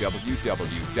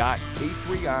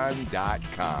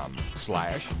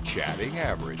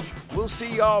www.patreon.com/chattingaverage. We'll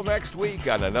see y'all next week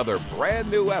on another brand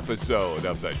new episode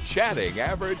of the Chatting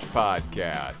Average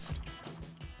podcast.